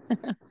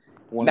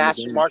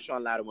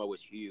 Marshawn Lattimore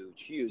was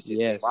huge.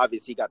 Yes.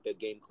 Obviously, he got the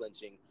game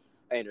clinching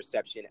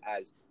interception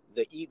as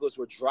the Eagles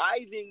were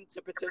driving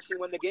to potentially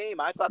win the game.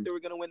 I thought they were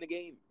going to win the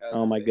game.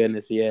 Oh my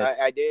goodness, yes,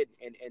 I did,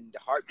 and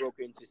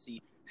heartbroken to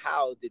see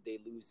how did they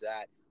lose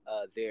that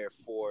there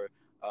for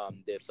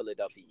the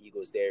Philadelphia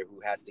Eagles there, who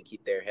has to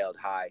keep their head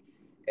high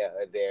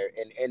there,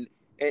 and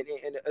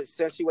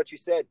essentially what you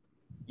said,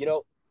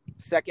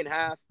 second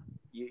half,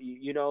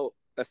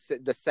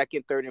 the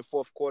second, third, and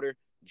fourth quarter,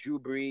 Drew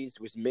Brees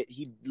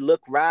he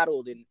looked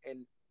rattled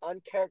and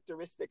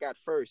uncharacteristic at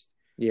first.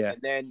 Yeah.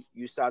 And then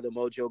you saw the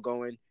mojo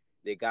going.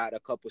 They got a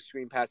couple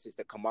screen passes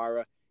to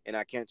Kamara, and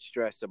I can't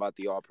stress about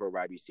the all-pro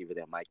wide receiver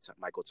that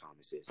Michael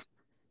Thomas is.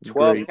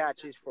 12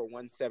 catches for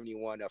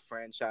 171, a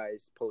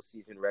franchise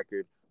postseason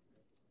record,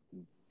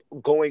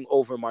 going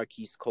over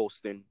Marquise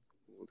Colston,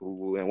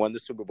 who won the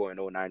Super Bowl in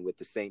 2009 with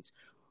the Saints,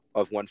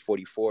 of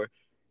 144.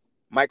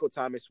 Michael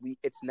Thomas,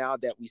 it's now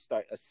that we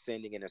start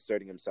ascending and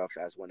asserting himself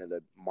as one of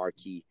the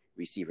marquee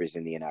receivers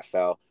in the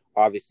NFL,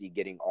 obviously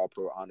getting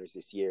all-pro honors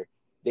this year.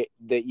 The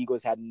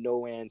Eagles had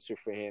no answer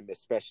for him,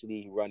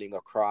 especially running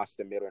across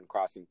the middle and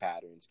crossing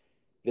patterns.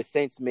 The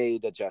Saints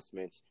made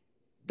adjustments.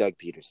 Doug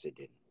Peterson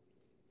did.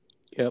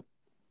 Yep.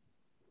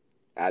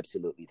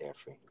 Absolutely there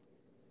for him.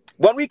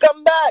 When we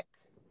come back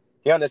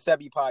here on the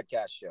Sebi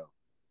Podcast Show,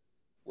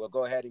 we'll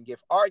go ahead and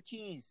give our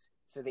keys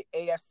to the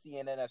AFC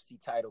and NFC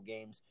title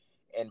games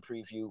and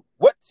preview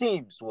what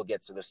teams will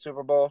get to the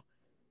Super Bowl.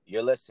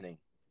 You're listening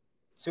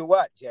to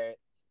what, Jared?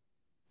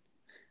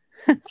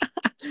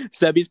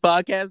 Sebi's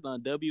podcast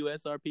on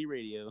WSRP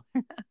Radio.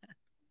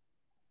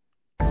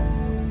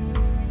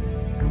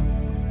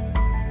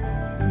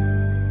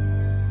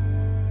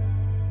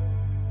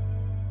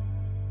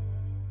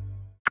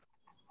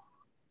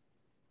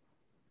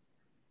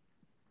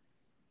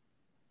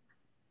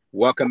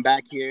 Welcome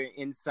back here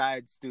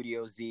inside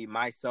Studio Z.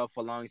 Myself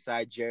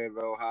alongside Jared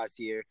Rojas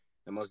here,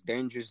 the most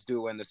dangerous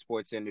duo in the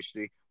sports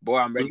industry. Boy,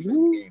 I'm ready for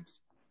these games.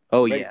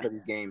 Ready for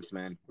these games,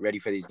 man. Ready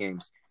for these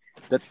games.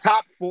 The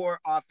top four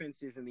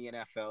offenses in the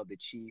NFL, the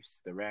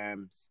Chiefs, the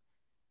Rams,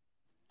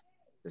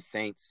 the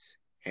Saints,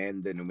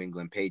 and the New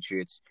England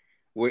Patriots.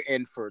 We're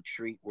in for a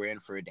treat. We're in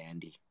for a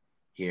dandy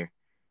here.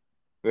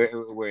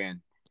 We're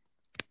in.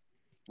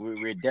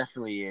 We're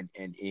definitely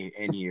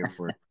in here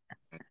for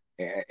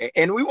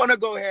and we want to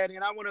go ahead,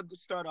 and I want to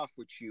start off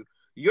with you.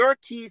 Your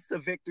keys to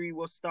victory,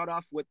 will start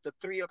off with the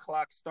 3:00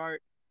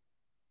 start.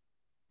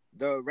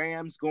 The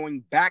Rams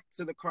going back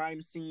to the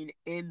crime scene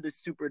in the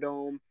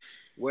Superdome,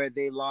 where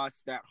they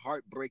lost that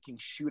heartbreaking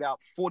shootout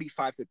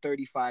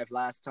 45-35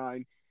 last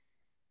time.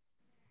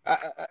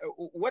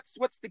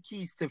 What's the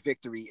keys to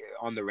victory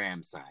on the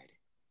Rams side?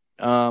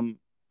 On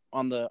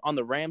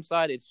the Rams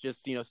side, it's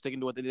just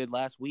sticking to what they did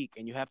last week,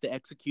 and you have to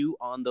execute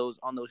on those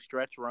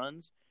stretch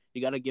runs.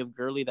 You got to give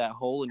Gurley that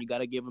hole, and you got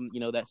to give him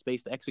that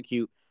space to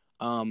execute.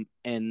 And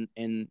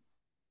the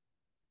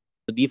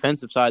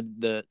defensive side,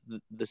 the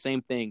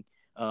same thing.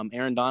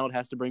 Aaron Donald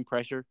has to bring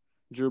pressure,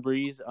 Drew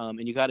Brees,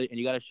 and you got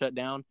to shut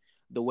down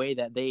the way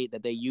that they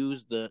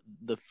use the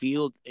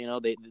field.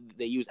 They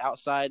use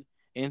outside,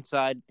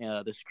 inside,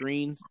 the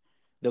screens.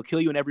 They'll kill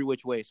you in every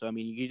which way. So I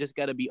mean, you just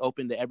got to be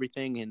open to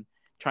everything and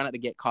try not to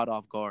get caught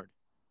off guard.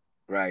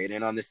 Right,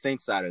 and on the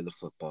Saints side of the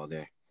football,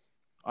 there.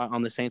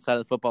 On the Saints side of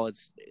the football,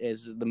 it's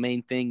the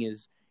main thing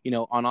is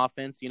on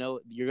offense.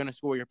 You're gonna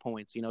score your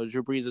points.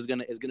 Drew Brees is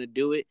gonna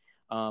do it.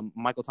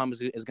 Michael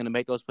Thomas is going to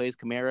make those plays.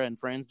 Kamara and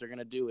friends, they're going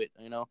to do it.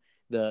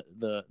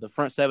 The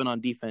front seven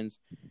on defense,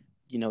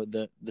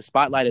 the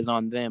spotlight is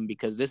on them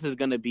because this is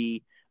going to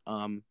be,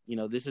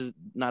 this is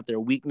not their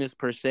weakness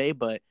per se,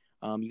 but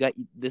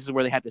this is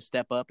where they have to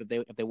step up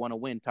if they want to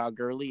win. Todd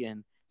Gurley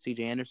and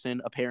C.J.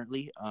 Anderson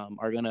apparently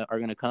are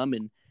gonna come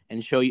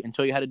and show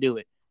you how to do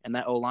it. And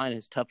that O-line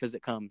is tough as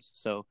it comes.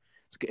 So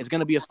it's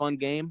going to be a fun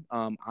game.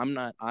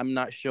 I'm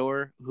not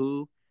sure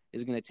who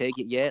is going to take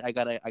it yet. I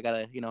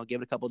gotta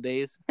give it a couple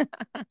days,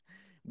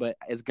 but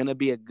it's going to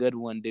be a good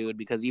one, dude.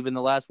 Because even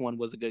the last one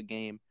was a good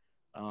game.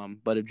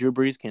 But if Drew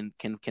Brees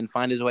can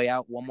find his way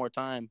out one more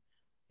time,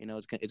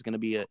 it's gonna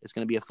be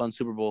a fun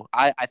Super Bowl.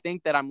 I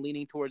think that I'm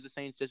leaning towards the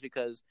Saints just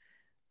because,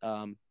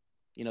 they're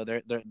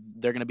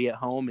gonna be at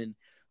home, and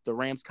the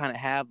Rams kind of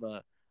have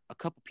a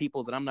couple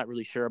people that I'm not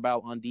really sure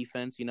about on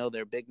defense.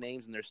 They're big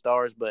names and they're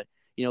stars, but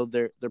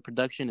their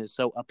production is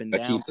so up and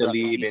down Akeem throughout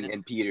the Talib season.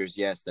 and Peters,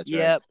 yes, that's right.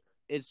 Yep,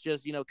 it's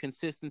just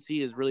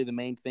consistency is really the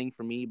main thing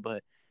for me.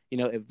 But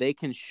if they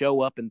can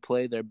show up and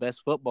play their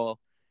best football,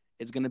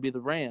 it's going to be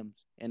the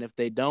Rams. And if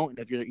they don't,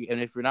 if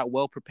you're not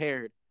well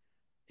prepared,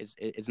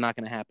 it's not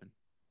going to happen.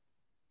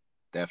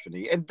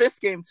 Definitely. And this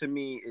game to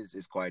me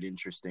is quite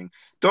interesting.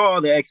 Throw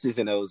all the X's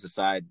and O's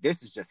aside,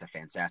 this is just a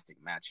fantastic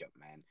matchup,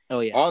 man. Oh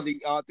yeah. All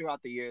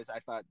throughout the years, I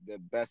thought the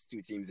best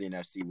two teams in the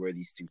NFC were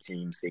these two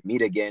teams. They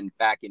meet again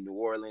back in New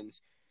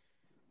Orleans.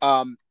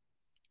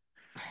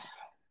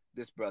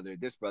 This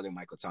brother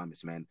Michael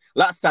Thomas, man.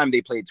 Last time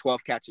they played,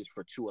 12 catches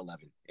for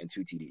 211 and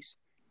 2 TDs.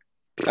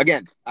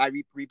 Again, I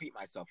repeat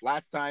myself.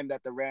 Last time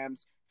that the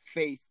Rams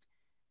faced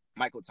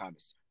Michael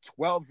Thomas,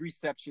 12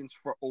 receptions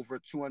for over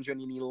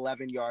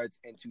 211 yards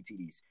and 2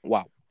 TDs.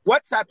 Wow.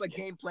 What type of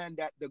game plan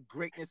that the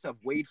greatness of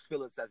Wade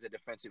Phillips as a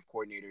defensive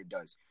coordinator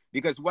does?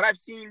 Because what I've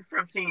seen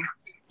from teams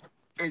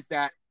is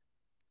that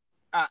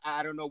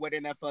I don't know what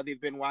NFL they've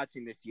been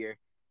watching this year.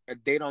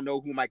 They don't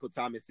know who Michael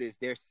Thomas is.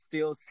 They're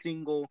still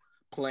single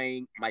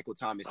playing Michael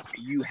Thomas.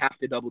 You have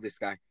to double this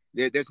guy.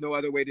 There's no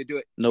other way to do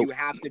it. Nope. You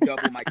have to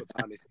double Michael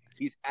Thomas.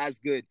 He's as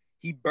good.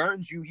 He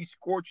burns you. He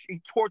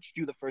torched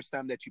you the first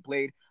time that you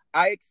played.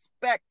 I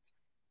expect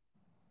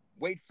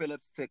Wade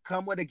Phillips to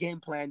come with a game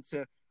plan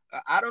to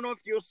I don't know if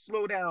you'll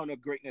slow down the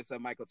greatness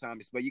of Michael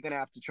Thomas, but you're going to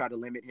have to try to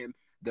limit him.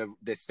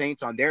 The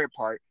Saints on their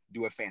part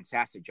do a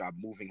fantastic job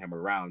moving him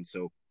around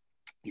so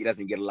he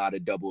doesn't get a lot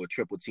of double or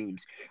triple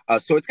teams.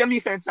 So it's going to be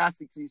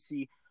fantastic to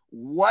see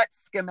what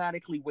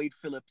schematically Wade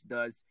Phillips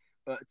does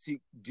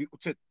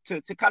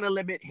to kind of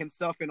limit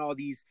himself and all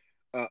these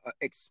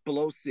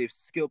explosive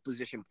skill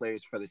position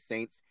players for the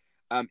Saints,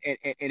 and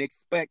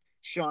expect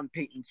Sean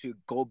Payton to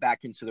go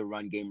back into the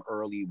run game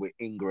early with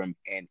Ingram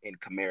and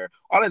Kamara.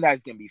 All of that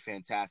is going to be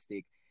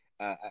fantastic.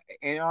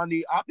 And on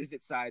the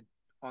opposite side,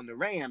 on the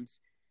Rams,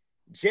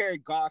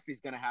 Jared Goff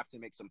is going to have to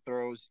make some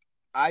throws.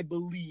 I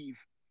believe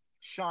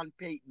Sean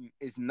Payton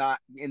is not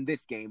in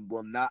this game,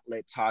 will not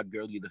let Todd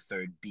Gurley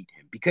III beat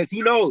him because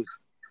he knows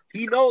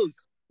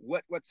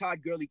what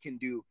Todd Gurley can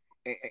do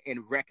and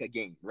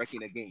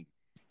wrecking a game.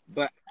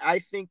 But I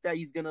think that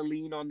he's going to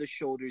lean on the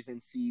shoulders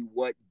and see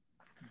what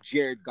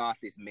Jared Goff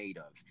is made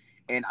of.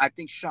 And I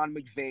think Sean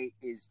McVay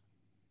is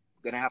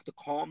going to have to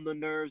calm the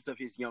nerves of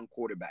his young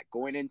quarterback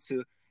going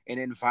into an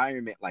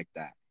environment like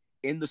that.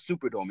 In the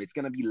Superdome, it's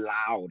going to be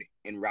loud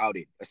and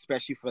rowdy,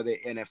 especially for the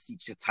NFC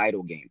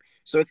title game.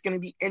 So it's going to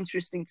be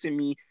interesting to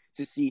me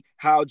to see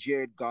how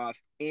Jared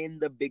Goff in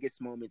the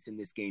biggest moments in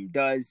this game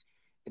does.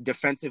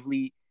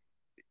 Defensively,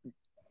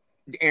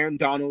 Aaron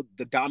Donald,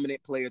 the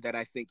dominant player that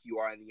I think you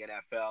are in the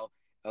NFL,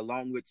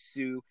 along with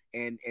Sue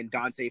and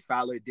Dante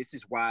Fowler, this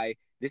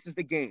is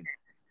the game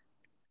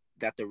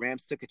that the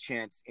Rams took a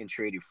chance and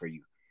traded for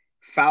you.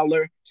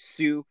 Fowler,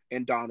 Sue,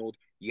 and Donald,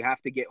 you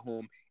have to get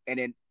home. And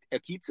then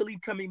Akeem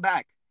Talib coming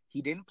back.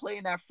 He didn't play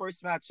in that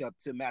first matchup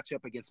to match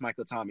up against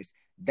Michael Thomas.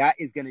 That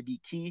is going to be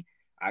key.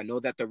 I know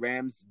that the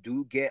Rams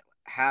do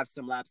have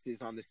some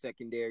lapses on the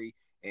secondary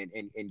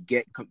and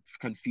get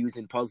confused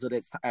and puzzled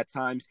at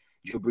times.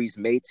 Drew Brees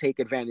may take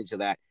advantage of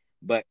that,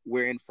 but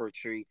we're in for a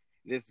treat.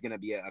 This is going to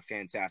be a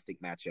fantastic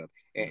matchup.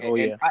 And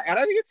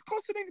I think it's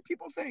closer than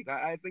people think.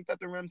 I think that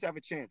the Rams have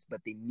a chance,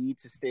 but they need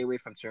to stay away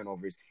from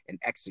turnovers, and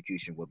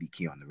execution will be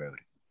key on the road.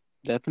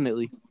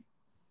 Definitely.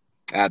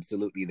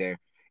 Absolutely there.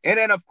 And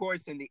then, of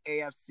course, in the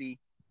AFC,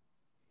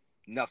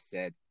 enough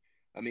said.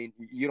 I mean,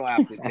 you don't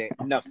have to say it.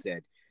 Enough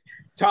said.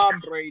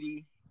 Tom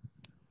Brady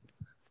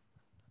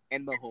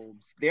and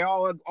Mahomes, they're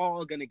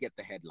all going to get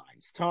the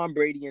headlines. Tom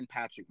Brady and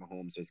Patrick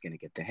Mahomes are going to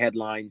get the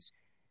headlines.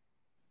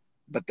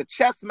 But the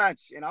chess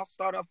match, and I'll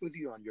start off with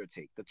you on your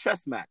take. The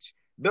chess match,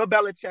 Bill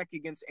Belichick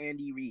against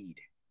Andy Reid.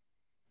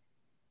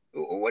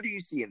 What do you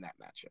see in that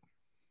matchup?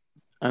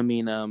 I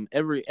mean,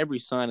 every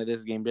sign of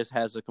this game just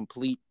has a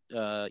complete,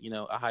 a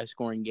high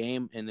scoring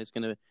game, and it's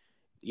gonna,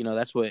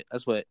 that's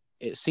what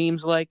it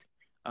seems like.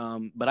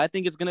 But I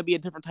think it's gonna be a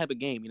different type of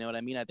game. You know what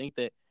I mean? I think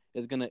that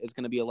it's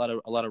gonna be a lot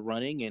of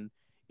running, and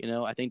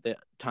I think that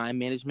time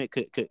management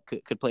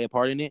could play a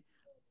part in it.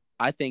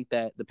 I think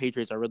that the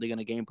Patriots are really going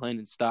to game plan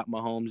and stop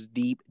Mahomes'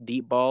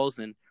 deep balls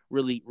and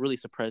really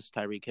suppress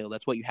Tyreek Hill.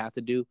 That's what you have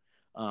to do.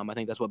 I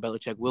think that's what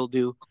Belichick will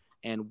do.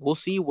 And we'll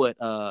see what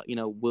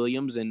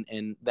Williams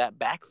and that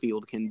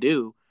backfield can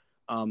do.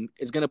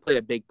 It's going to play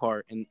a big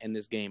part in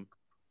this game.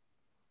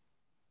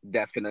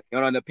 Definitely.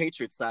 And on the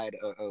Patriots side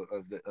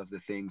of the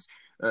things,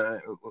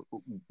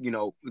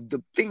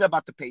 the thing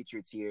about the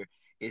Patriots here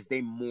is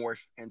they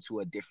morph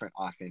into a different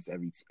offense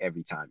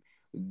every time.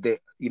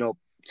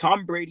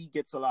 Tom Brady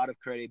gets a lot of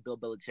credit. Bill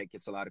Belichick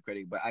gets a lot of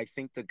credit. But I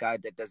think the guy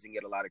that doesn't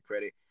get a lot of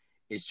credit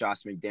is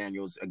Josh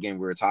McDaniels. Again,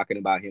 we were talking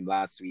about him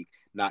last week,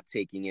 not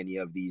taking any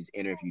of these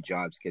interview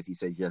jobs because he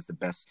says he has the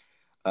best,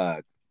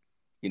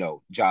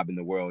 job in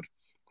the world.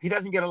 He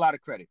doesn't get a lot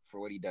of credit for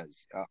what he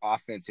does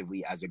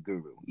offensively as a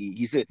guru.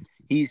 He's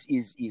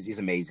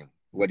amazing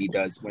what he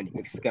does when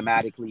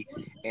schematically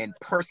and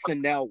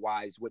personnel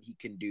wise, what he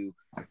can do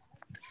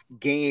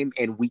game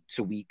and week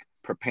to week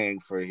preparing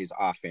for his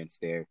offense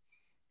there.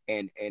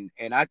 And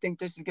I think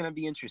this is going to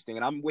be interesting.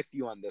 And I'm with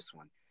you on this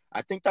one.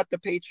 I think that the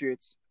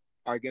Patriots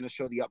are going to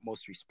show the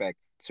utmost respect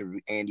to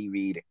Andy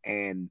Reid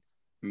and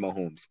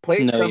Mahomes.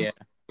 Play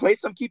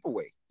some keep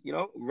away.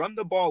 Run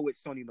the ball with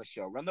Sony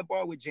Michel. Run the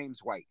ball with James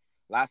White.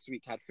 Last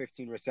week had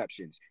 15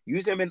 receptions.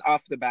 Use him in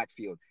off the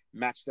backfield,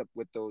 matched up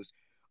with those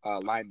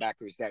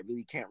linebackers that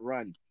really can't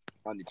run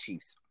on the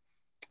Chiefs.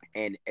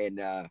 And you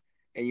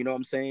know what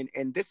I'm saying?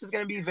 And this is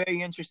going to be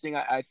very interesting.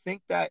 I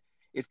think that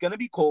it's going to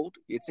be cold.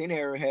 It's in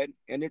Arrowhead,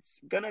 and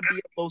it's going to be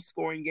a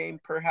low-scoring game,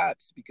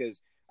 perhaps,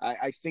 because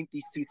I think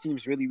these two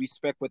teams really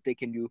respect what they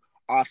can do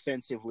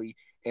offensively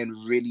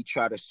and really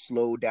try to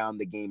slow down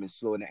the game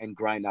and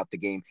grind out the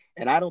game.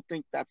 And I don't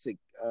think that's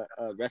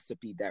a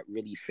recipe that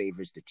really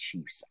favors the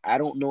Chiefs. I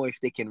don't know if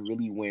they can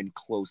really win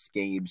close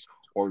games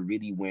or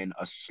really win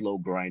a slow,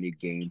 grinded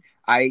game.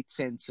 I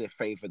tend to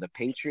favor the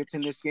Patriots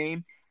in this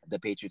game. The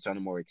Patriots are a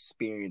more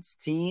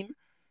experienced team.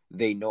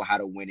 They know how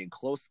to win in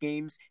close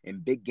games, in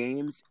big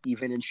games,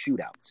 even in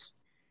shootouts.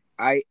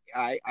 I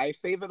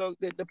favor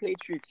the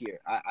Patriots here.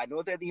 I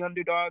know they're the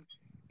underdog,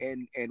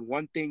 and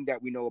one thing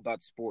that we know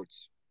about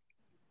sports,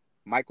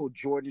 Michael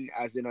Jordan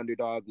as an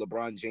underdog,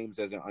 LeBron James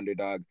as an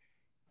underdog.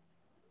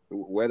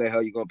 Where the hell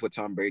are you going to put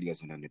Tom Brady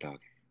as an underdog?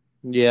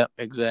 Yeah,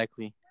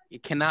 exactly.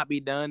 It cannot be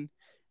done.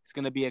 It's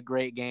going to be a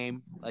great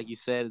game. Like you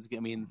said,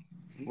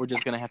 we're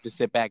just going to have to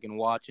sit back and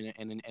watch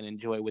and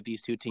enjoy what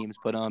these two teams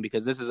put on,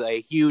 because this is a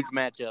huge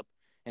matchup,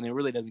 and it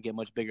really doesn't get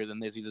much bigger than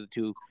this. These are the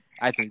two,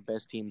 I think,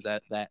 best teams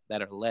that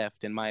are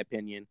left, in my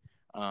opinion.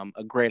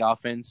 A great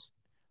offense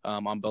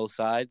on both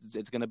sides.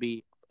 It's going to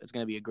be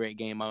a great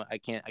game. I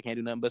can't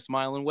do nothing but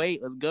smile and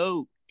wait. Let's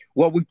go.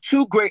 Well, with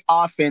two great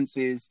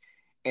offenses,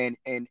 and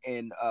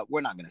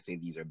we're not going to say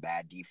these are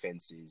bad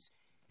defenses.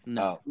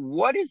 No.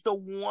 What is the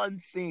one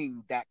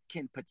thing that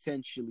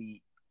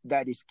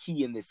is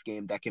key in this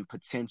game that can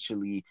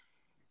potentially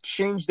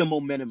change the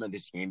momentum of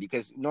this game?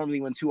 Because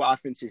normally when two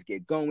offenses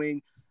get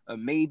going,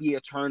 maybe a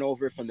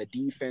turnover from the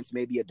defense,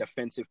 maybe a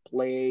defensive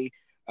play,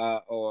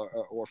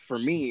 or for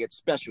me, it's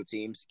special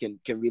teams can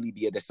really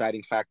be a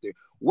deciding factor.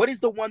 What is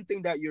the one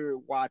thing that you're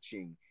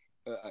watching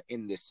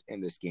in this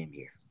game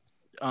here?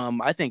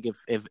 I think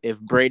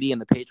if Brady and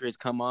the Patriots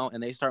come out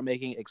and they start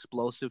making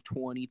explosive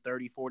 20,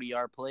 30,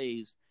 40-yard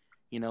plays,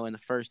 in the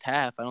first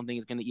half, I don't think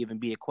it's going to even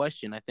be a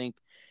question. I think,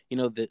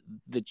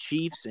 the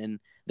Chiefs, and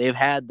they've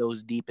had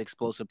those deep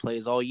explosive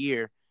plays all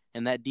year,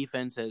 and that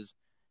defense has,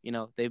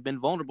 they've been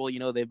vulnerable.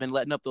 They've been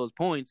letting up those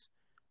points,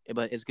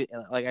 but it's good.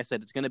 Like I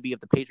said, it's going to be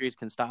if the Patriots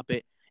can stop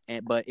it.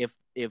 But if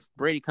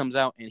Brady comes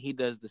out and he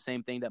does the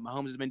same thing that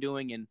Mahomes has been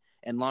doing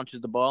and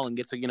launches the ball and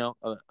gets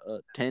a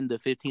 10 to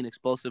 15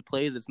 explosive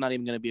plays, it's not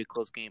even going to be a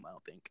close game, I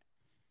don't think.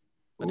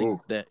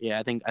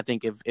 I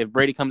think if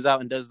Brady comes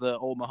out and does the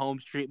old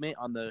Mahomes treatment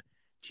on the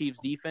Chiefs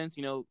defense,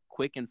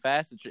 quick and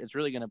fast, it's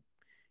really going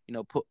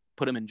to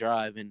put them in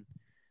drive. And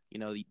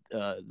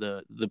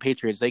the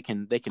Patriots, they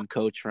can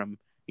coach from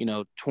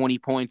 20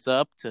 points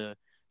up to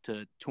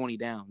 20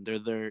 down. They're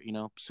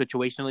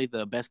situationally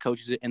the best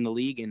coaches in the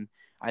league. And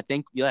I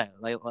think,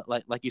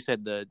 like you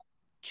said, the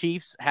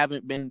Chiefs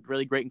haven't been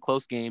really great in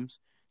close games.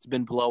 It's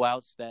been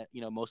blowouts that,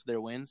 most of their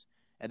wins.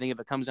 I think if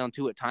it comes down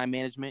to it, time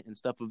management and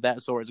stuff of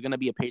that sort, it's going to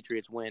be a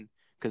Patriots win,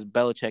 because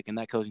Belichick and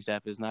that coaching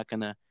staff is not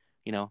going to,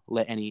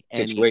 let any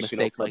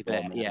mistakes like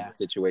that. Man. Yeah.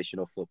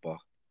 Situational football.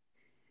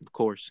 Of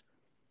course.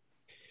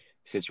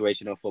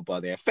 Situational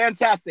football there.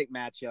 Fantastic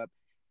matchup.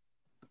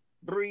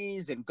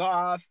 Breeze and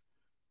Goff,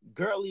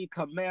 Gurley,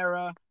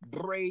 Kamara,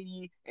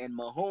 Brady, and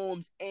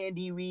Mahomes,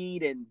 Andy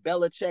Reid, and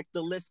Belichick.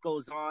 The list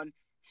goes on.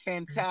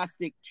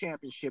 Fantastic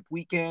championship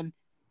weekend.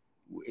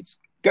 It's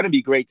going to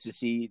be great to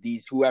see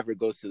whoever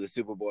goes to the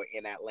Super Bowl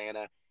in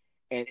Atlanta.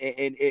 And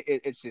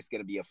it's just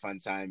going to be a fun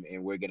time,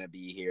 and we're going to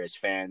be here as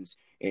fans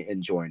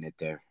enjoying it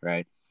there,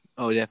 right?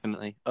 Oh,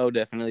 definitely.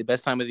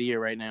 Best time of the year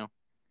right now.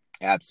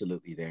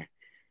 Absolutely there.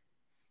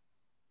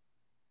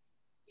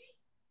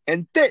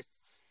 And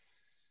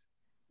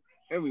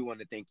we want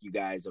to thank you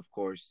guys, of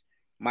course,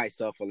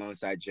 myself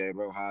alongside Jay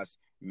Rojas,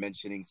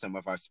 mentioning some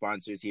of our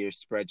sponsors here,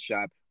 Spread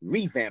Shop,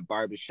 Revamp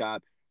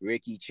Barbershop,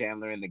 Ricky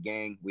Chandler and the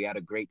gang. We had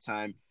a great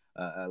time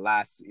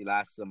last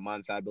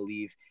month, I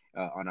believe,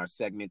 on our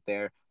segment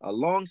there,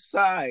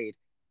 alongside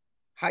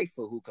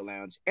Haifa Hookah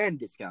Lounge and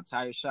Discount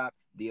Tire Shop,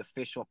 the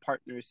official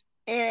partners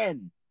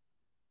and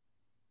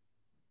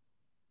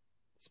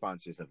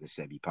sponsors of the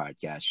Sebi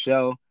Podcast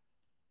Show.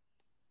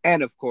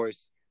 And of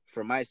course,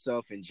 for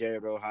myself and Jerry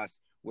Rojas,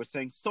 we're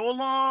saying so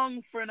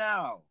long for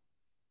now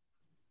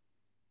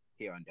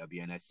here on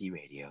WNSC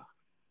Radio.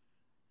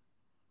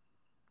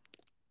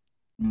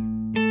 you.